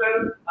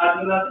ourselves as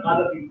well as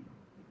other people.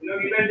 You know,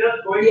 we were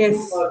just going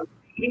Yes. through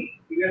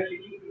we were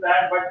sticking to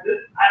that, but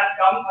this has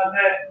come as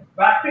a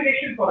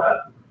vaccination for us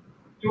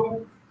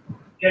to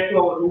get to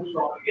our roots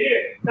properly.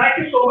 Anyway, thank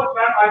you so much,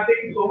 ma'am. I've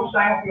taken so much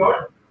time of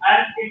yours,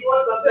 and it was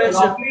such a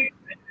Pleasure. lovely.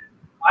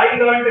 I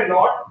learned a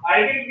lot. I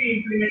will be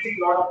implementing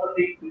a lot of the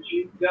things which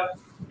you just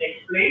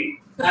explained.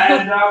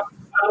 And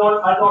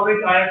as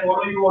always, I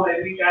follow you on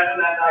every channel,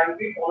 and I will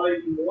be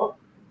following you more.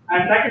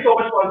 And thank you so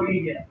much for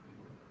being here.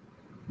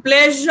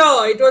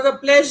 Pleasure. It was a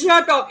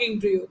pleasure talking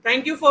to you.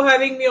 Thank you for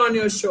having me on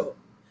your show.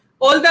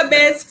 All the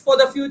best for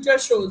the future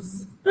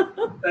shows.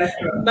 Thank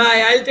you.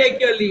 Bye. I'll take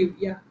your leave.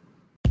 Yeah.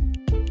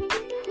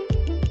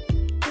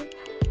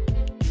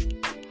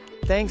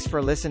 Thanks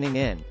for listening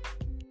in.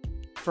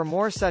 For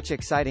more such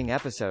exciting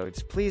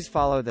episodes, please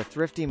follow the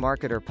Thrifty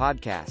Marketer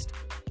podcast.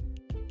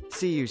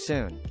 See you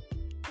soon.